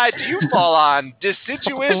 which side do you fall on?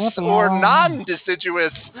 Deciduous or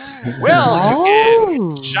non-deciduous? Well,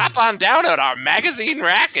 you can shop on down at our magazine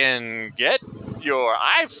rack and get your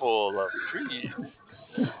eyeful of trees.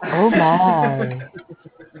 Oh my.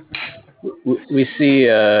 We see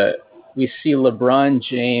LeBron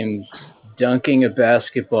James dunking a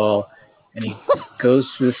basketball, and he goes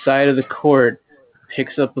to the side of the court,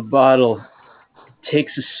 picks up a bottle,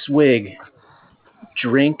 takes a swig,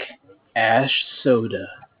 drink ash soda.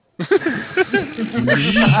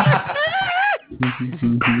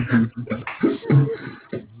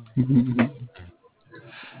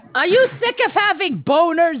 Are you sick of having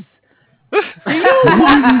boners? Do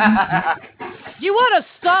you want to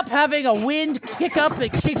stop having a wind kick up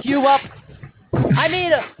and kick you up? I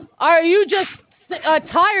mean, are you just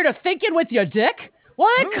tired of thinking with your dick? Well,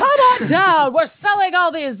 then come on down. We're selling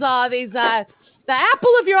all these. The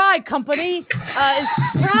Apple of Your Eye company is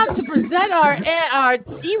proud to present our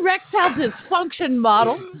erectile dysfunction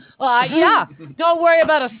model. Yeah, don't worry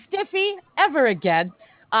about a stiffy ever again.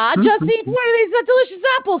 Just eat one of these delicious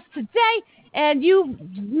apples today, and you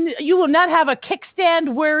will not have a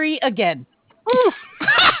kickstand worry again.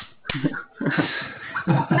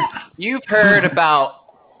 You've heard about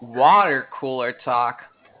water cooler talk.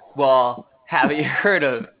 Well, have you heard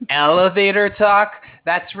of elevator talk?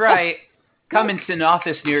 That's right. Coming to an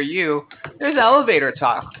office near you, there's elevator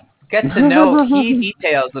talk. Get to know key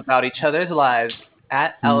details about each other's lives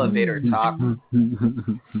at Elevator Talk.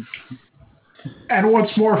 And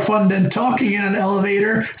what's more fun than talking in an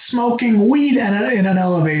elevator? Smoking weed in an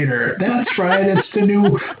elevator. That's right, it's the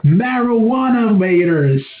new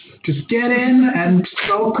marijuana-vators. Just get in and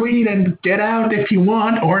smoke weed and get out if you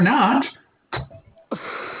want or not.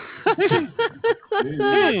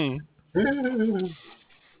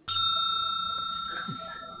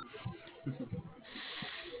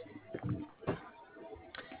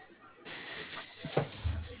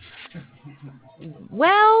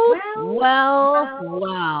 Well.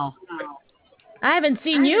 I haven't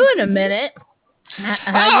seen you in a minute.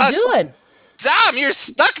 How you doing? Tom, you're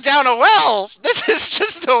stuck down a well. This is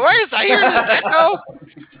just the worst. I hear this echo.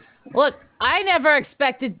 Look, I never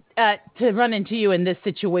expected to run into you in this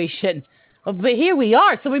situation. But here we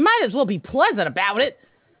are, so we might as well be pleasant about it.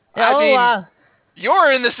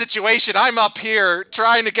 You're in the situation. I'm up here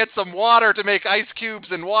trying to get some water to make ice cubes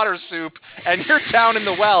and water soup, and you're down in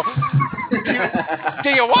the well. Do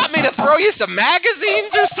you want me to throw you some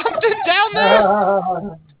magazines or something down there?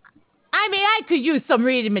 I mean, I could use some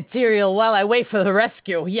reading material while I wait for the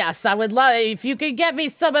rescue. Yes, I would love it if you could get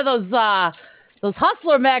me some of those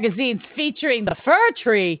Hustler magazines featuring the fir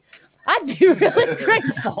tree. I'd be really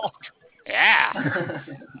grateful.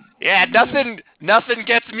 Yeah, nothing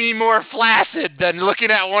gets me more flaccid than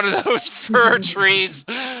looking at one of those fir trees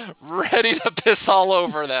ready to piss all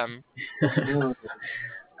over them.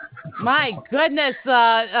 My goodness,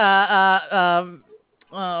 Bathilda,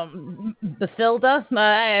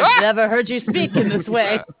 I've never heard you speak in this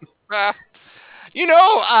way.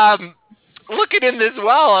 Looking in this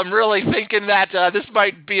well, I'm really thinking that this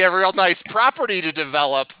might be a real nice property to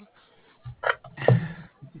develop.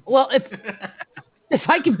 Well, if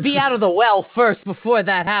I could be out of the well first before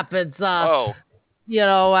that happens, I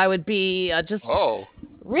would be just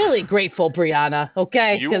really grateful, Brianna.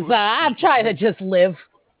 Okay, because I'm trying to just live.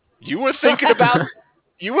 You were thinking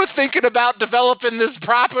about developing this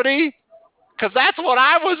property, because that's what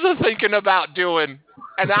I was thinking about doing,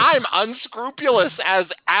 and I'm unscrupulous as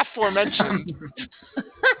aforementioned.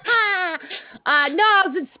 No, I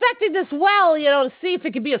was inspecting this well, to see if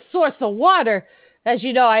it could be a source of water. As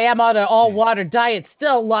you know, I am on an all-water diet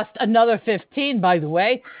still, lost another 15, by the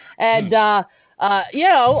way. And, I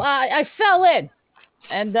fell in.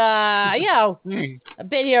 And, I've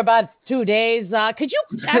been here about 2 days. Could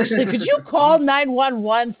you call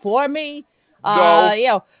 911 for me?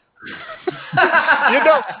 No.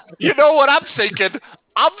 You know what I'm thinking?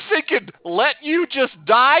 I'm thinking, let you just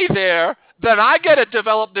die there. Then I get to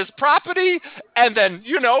develop this property, and then,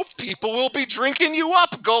 people will be drinking you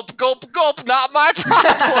up. Gulp, gulp, gulp. Not my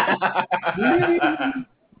problem.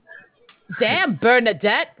 Damn,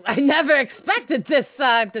 Bernadette. I never expected this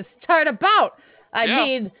turn about. I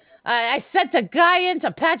mean, I sent a guy in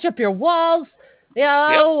to patch up your walls,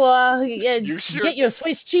 get your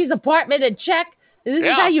Swiss cheese apartment in check. Is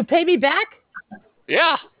this how you pay me back?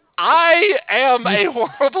 Yeah. I am a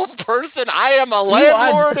horrible person. I am a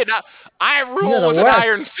landlord, and I rule the with an worst.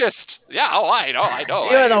 iron fist. Yeah, I know.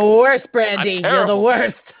 You're the worst, Brandy. I'm You're the terrible.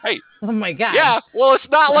 worst. Hey. Oh my God. Yeah, well, it's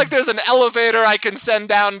not like there's an elevator I can send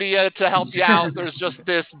down to you to help you out. There's just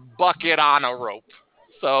this bucket on a rope.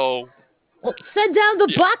 So, Well, send down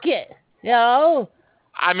the bucket.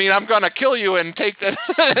 I mean, I'm gonna kill you and take the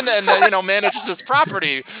and manage this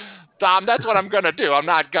property, Tom. That's what I'm gonna do. I'm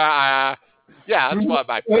not gonna. Yeah, that's what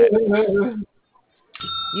my plan is.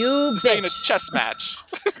 You This ain't a bitch. chess match.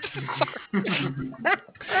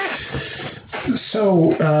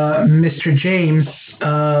 So, Mr. James,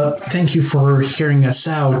 thank you for hearing us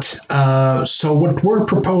out. So what we're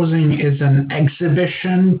proposing is an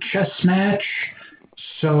exhibition chess match,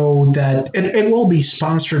 so that it will be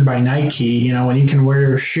sponsored by Nike, and you can wear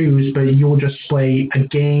your shoes, but you will just play a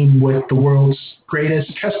game with the world's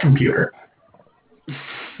greatest chess computer.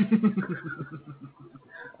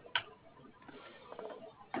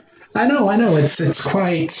 I know. It's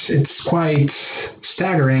quite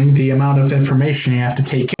staggering the amount of information you have to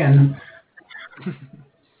take in.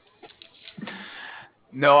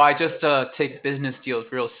 No, I just take business deals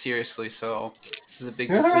real seriously, so this is a big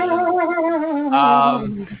decision.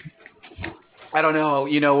 I don't know,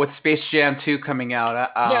 with Space Jam 2 coming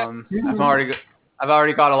out, I've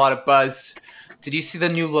already got a lot of buzz. Did you see the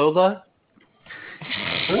new Lola?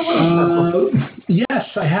 Yes,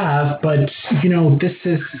 I have, but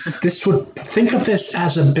this would think of this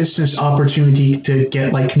as a business opportunity to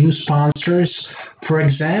get like new sponsors. For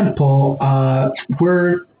example,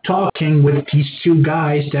 we're talking with these two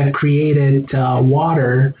guys that created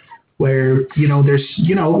water, where there's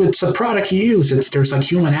it's a product you use. There's like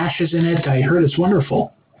human ashes in it. I heard it's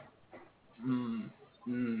wonderful.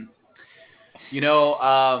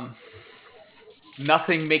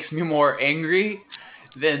 Nothing makes me more angry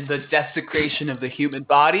than the desecration of the human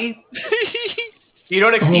body. You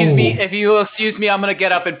don't excuse me. If you excuse me, I'm gonna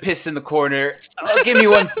get up and piss in the corner. Give me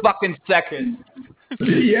 1 fucking second.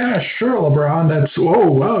 Yeah, sure, LeBron. That's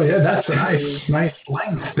that's a nice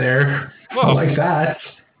length there. Whoa. I like that.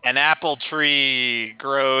 An apple tree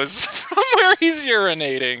grows from where he's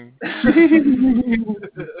urinating.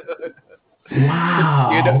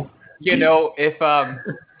 Wow.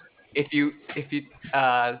 If you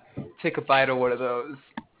take a bite of one of those,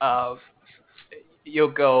 you'll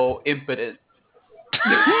go impotent.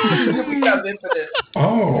 You'll become impotent.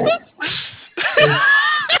 Oh.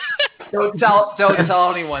 Don't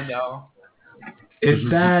tell anyone though. Is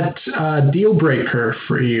that a deal breaker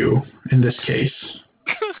for you in this case?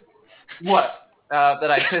 What?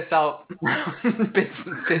 That I piss out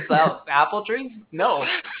apple trees? No,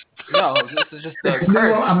 this is just a curse.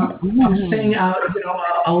 No, I'm saying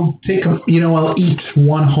I'll take I'll eat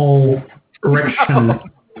one whole erection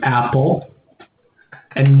apple,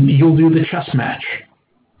 and you'll do the chess match.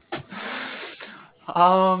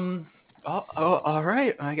 All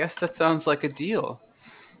right. I guess that sounds like a deal.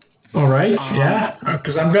 All right, yeah,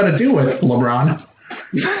 because I'm gonna do it, LeBron.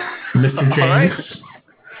 Mr. James.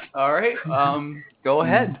 All right. Go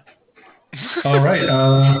ahead. All right.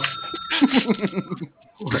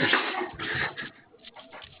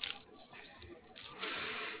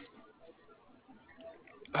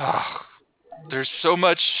 There's so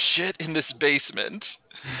much shit in this basement.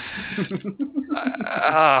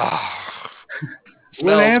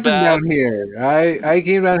 What happened bad. down here? I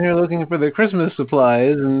came down here looking for the Christmas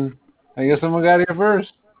supplies, and I guess someone got here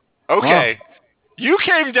first. Okay. Wow. You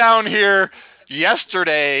came down here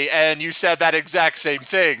yesterday and you said that exact same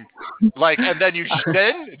thing. And then you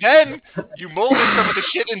then you molded some of the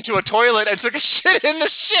shit into a toilet and took a shit in the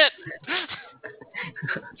shit.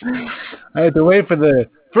 I had to wait for the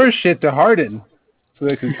first shit to harden so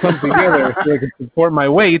they could clump together so they could support my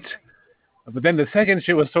weight. But then the second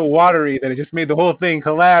shit was so watery that it just made the whole thing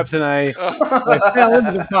collapse, and I fell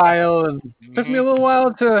into the pile, and it took me a little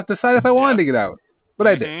while to decide if I wanted to get out. But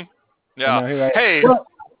I did. Yeah. Hey,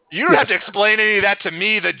 you don't have to explain any of that to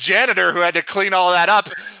me, the janitor who had to clean all that up.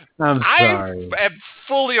 I'm sorry. I am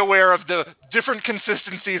fully aware of the different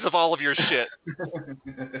consistencies of all of your shit.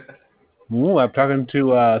 Ooh, I'm talking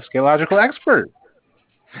to a scaleological expert.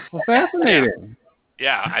 Well, fascinating.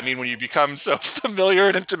 Yeah, I mean, when you become so familiar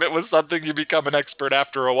and intimate with something, you become an expert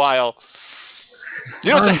after a while.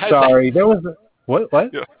 I'm sorry. There was what?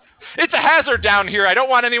 Yeah. It's a hazard down here. I don't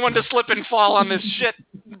want anyone to slip and fall on this shit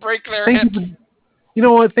and break their hips. You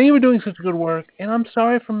know what? Thank you for doing such good work, and I'm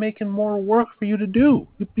sorry for making more work for you to do.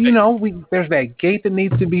 There's that gate that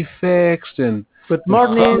needs to be fixed, and good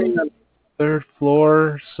morning. On the 3rd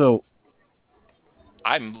floor, so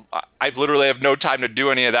I literally have no time to do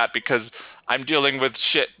any of that because I'm dealing with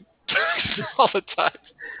shit all the time.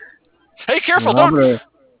 Hey, careful! Well,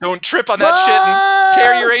 Don't trip on that shit and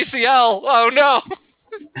tear your ACL. Oh no!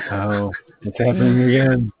 Oh, it's happening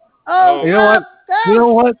again. Oh, You know what? You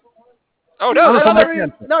know what? Oh No, no! I'm gonna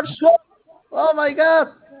Valerie, not so. Oh my God!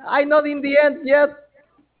 I'm not in the end yet.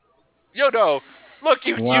 Yo no! Look,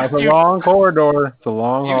 It's a long corridor. It's a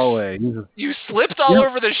long hallway. you slipped all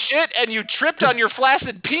over the shit and you tripped on your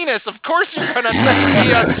flaccid penis. Of course you're gonna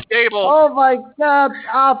be unstable. Oh my God,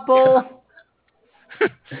 Apple!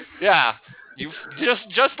 Yeah, you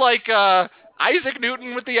just like Isaac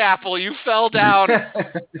Newton with the apple. You fell down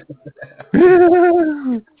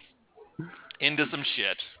into some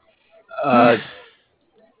shit.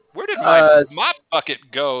 Where did my mop bucket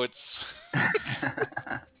go? It's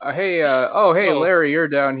Hey, Larry, you're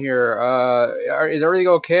down here. Is everything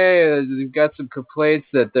okay? We've got some complaints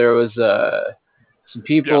that there was some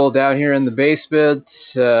people down here in the basement.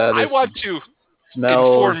 I want to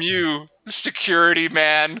smells. inform you, security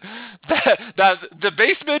man, that the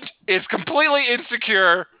basement is completely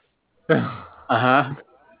insecure. Uh-huh.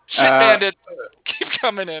 Shit bandits keep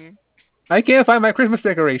coming in. I can't find my Christmas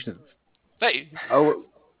decorations. Hey. Oh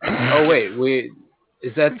wait.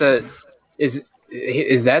 Is that the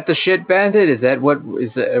the shit bandit? Is that what is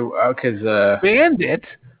because Bandit?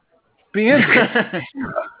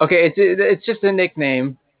 Okay, it's just a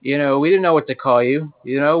nickname. You know, we didn't know what to call you.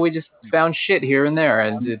 You know, we just found shit here and there,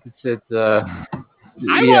 and it's I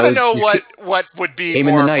want to know what would be came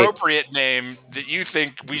in more the night. appropriate name that you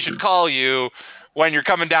think we should call you when you're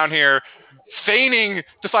coming down here, feigning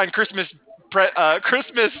to find Christmas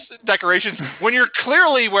decorations when you're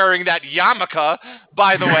clearly wearing that yarmulke,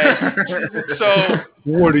 by the way. So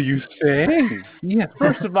what are you saying? Yeah,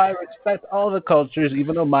 first of all, I respect all the cultures,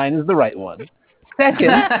 even though mine is the right one. Second,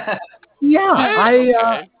 okay.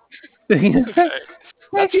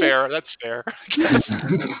 That's fair. That's fair.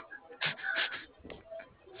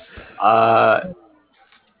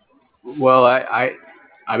 Well, I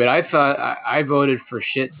mean, I thought I voted for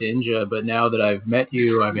Shit Ninja, but now that I've met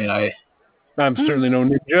you, I mean, I'm certainly no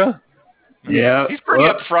ninja. Yeah, he's pretty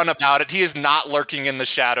upfront about it. He is not lurking in the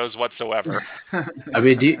shadows whatsoever. I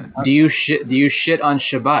mean, do you shit on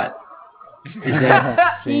Shabbat? Is that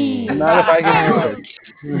not if I can help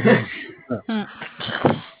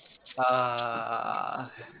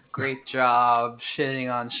it. Great job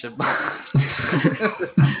shitting on Shabbat.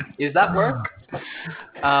 Does that work?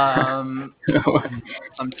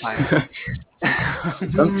 Sometimes.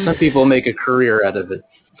 Some people make a career out of it.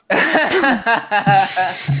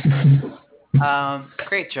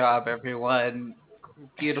 Great job, everyone.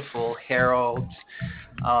 Beautiful Harold.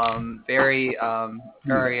 Very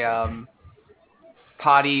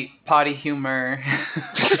potty humor.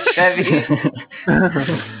 Chevy.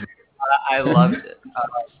 I loved it.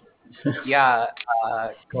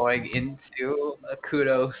 Going into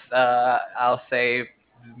kudos, I'll say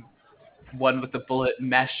one with the bullet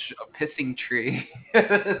mesh, a pissing tree. Detail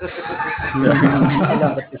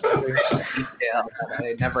that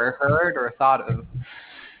I never heard or thought of.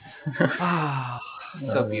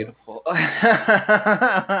 So beautiful.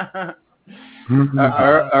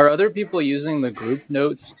 Are other people using the group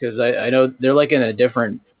notes? Because I know they're like in a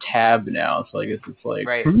different tab now, so I guess it's like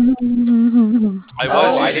right. I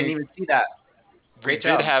didn't even see that. Great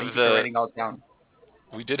job. Thank you for writing all down.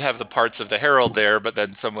 We did have the parts of the Herald there, but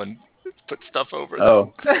then someone put stuff over them.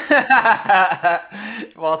 Oh.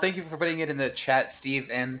 Well, thank you for putting it in the chat, Steve.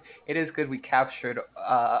 And it is good we captured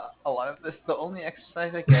a lot of this. The only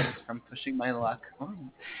exercise I get is from pushing my luck.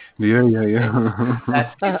 Yeah.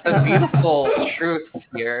 It's the beautiful truth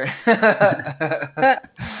here.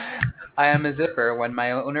 I am a zipper. When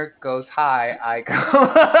my owner goes high, I go.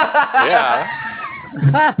 Yeah.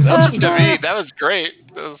 That was David. That was great.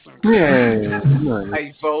 I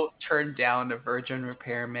vote turn down a virgin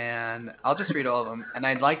repairman. I'll just read all of them. And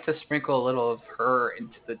I'd like to sprinkle a little of her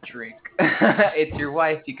into the drink. It's your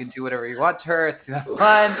wife. You can do whatever you want to her. It's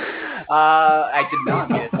fun. I did not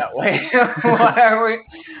mean it that way.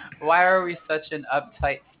 Why are we such an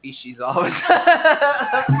uptight species all of a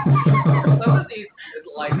sudden? Some of these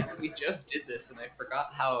lines, we just did this, and I forgot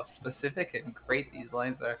how specific and great these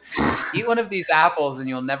lines are. Eat one of these apples, and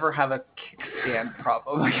you'll never have a kickstand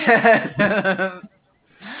problem again.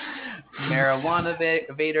 Marijuana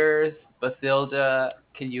evaders, Bathilda,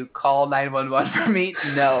 can you call 911 for me?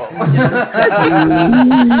 No.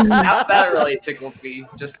 That really tickled me,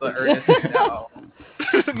 just the earnest no.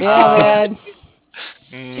 Yeah, man.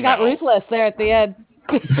 She got ruthless there at the end.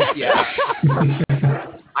 Yeah.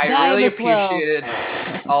 I really appreciated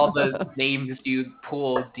all the names you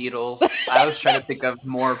pulled, Deedle. I was trying to think of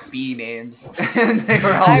more B names. They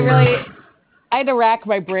were all I had to rack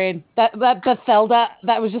my brain. That Bethelda,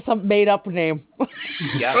 that was just a made up name.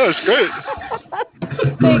 Yeah. Oh, it's great.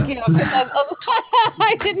 Thank you.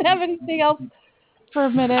 I didn't have anything else for a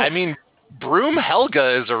minute. I mean, Broom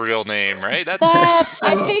Helga is a real name, right? I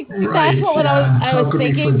think that's what I How was could we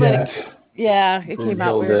thinking, but forget? it came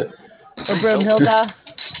out weird. Or Broomhilda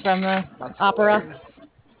from the opera.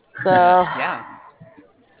 So, Yeah.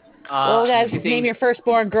 well, guys, do you name think- your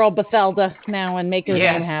firstborn girl Bethelda now and make her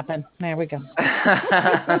Yes. name happen. There we go.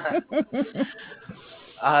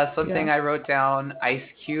 Something I wrote down: ice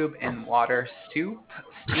cube and water soup.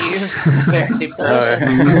 Steve, very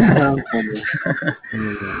delicious.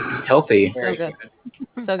 Healthy. Very So good.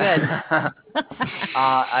 good. So good.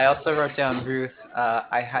 I also wrote down, Ruth,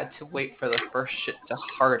 I had to wait for the first shit to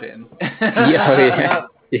harden. Yeah.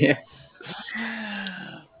 Yeah.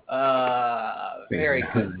 Very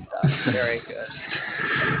good stuff. Very good.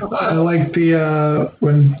 I like the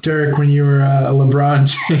when Derek, when you were LeBron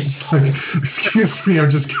James, like, excuse me,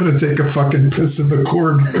 I'm just gonna take a fucking piss in the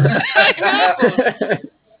corner.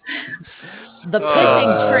 The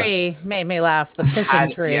pissing tree made me laugh. The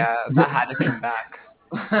pissing tree. Yeah, that had to come back.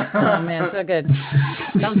 Oh man, so good.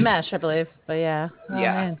 That was Mesh, I believe. But yeah. Oh,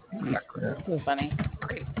 Yeah. Man. Exactly. So funny.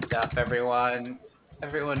 Great stuff, everyone.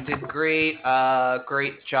 Everyone did great.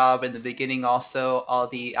 Great job in the beginning also. All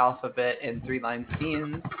the alphabet and 3-line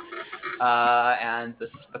scenes. And the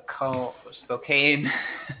Spokane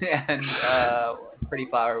and Pretty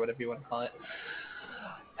Flower, whatever you want to call it.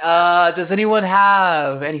 Does anyone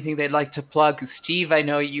have anything they'd like to plug? Steve, I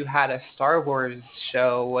know you had a Star Wars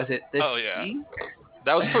show. Was it this week?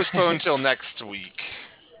 That was postponed till next week.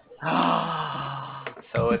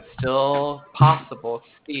 So it's still possible to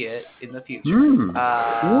see it in the future.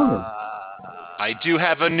 I do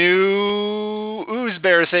have a new Ooze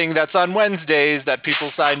Bear thing that's on Wednesdays that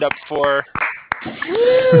people signed up for.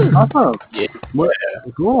 Awesome. What?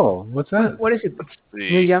 Cool. What's that? What is it?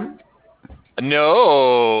 Museum?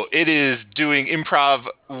 No, it is doing improv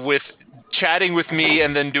with chatting with me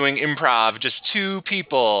and then doing improv, just two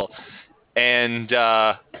people. And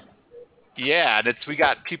we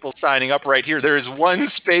got people signing up right here. There is one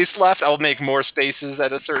space left. I'll make more spaces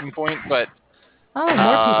at a certain point, but Oh,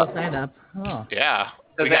 more people signed up. Oh. yeah.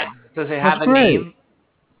 Does it have a name?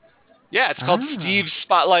 Yeah, it's called Steve's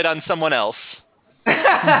Spotlight on Someone Else. Good.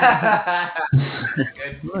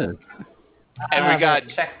 And we got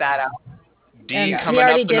check that out. D coming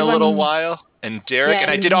up in a little while, and Derek,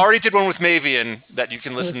 and I already did one with Mavian that you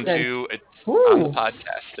can listen to. It's on the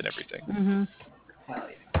podcast and everything. Mm-hmm. Hell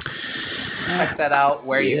yeah. Check that out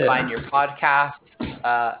where you find your podcast.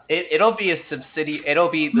 It'll be a subsidiary.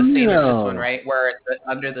 It'll be the same as this one, right? Where it's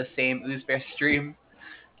under the same Ooze Bear stream,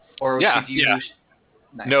 or should you?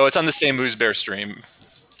 Nice. No, it's on the same Ooze Bear stream.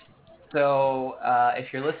 So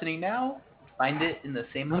if you're listening now, find it in the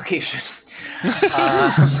same location.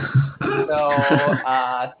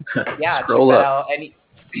 Scroll check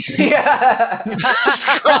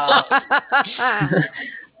up. that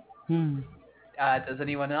out. Does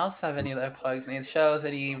anyone else have any other plugs, any shows,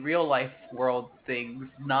 any real life world things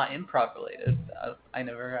not improv related? I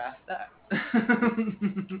never asked that.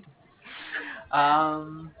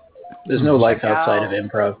 There's no life outside of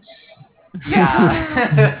improv.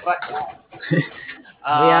 Yeah. We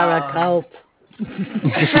are a cult.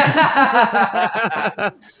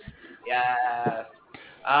 Yes.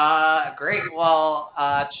 Great. Well,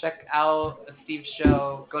 check out Steve's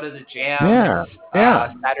show. Go to the Jam.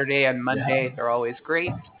 Saturday and Monday. They're always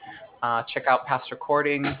great. Check out past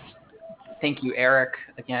recordings. Thank you, Eric,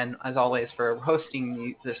 again, as always, for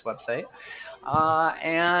hosting this website.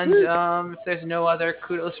 And if there's no other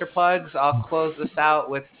kudos or plugs, I'll close this out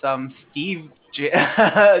with some Steve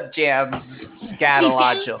Jam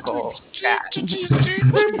scatological chat.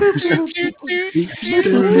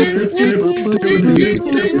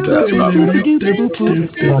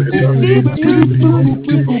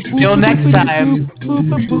 Till next time,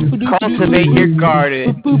 cultivate your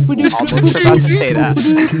garden. Almost forgot to say that.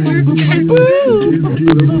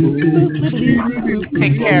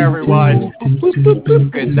 Take care, everyone.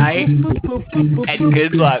 Good night and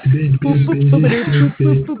good luck.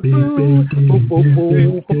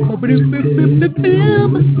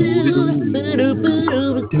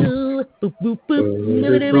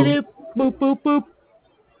 Boop, boop, boop.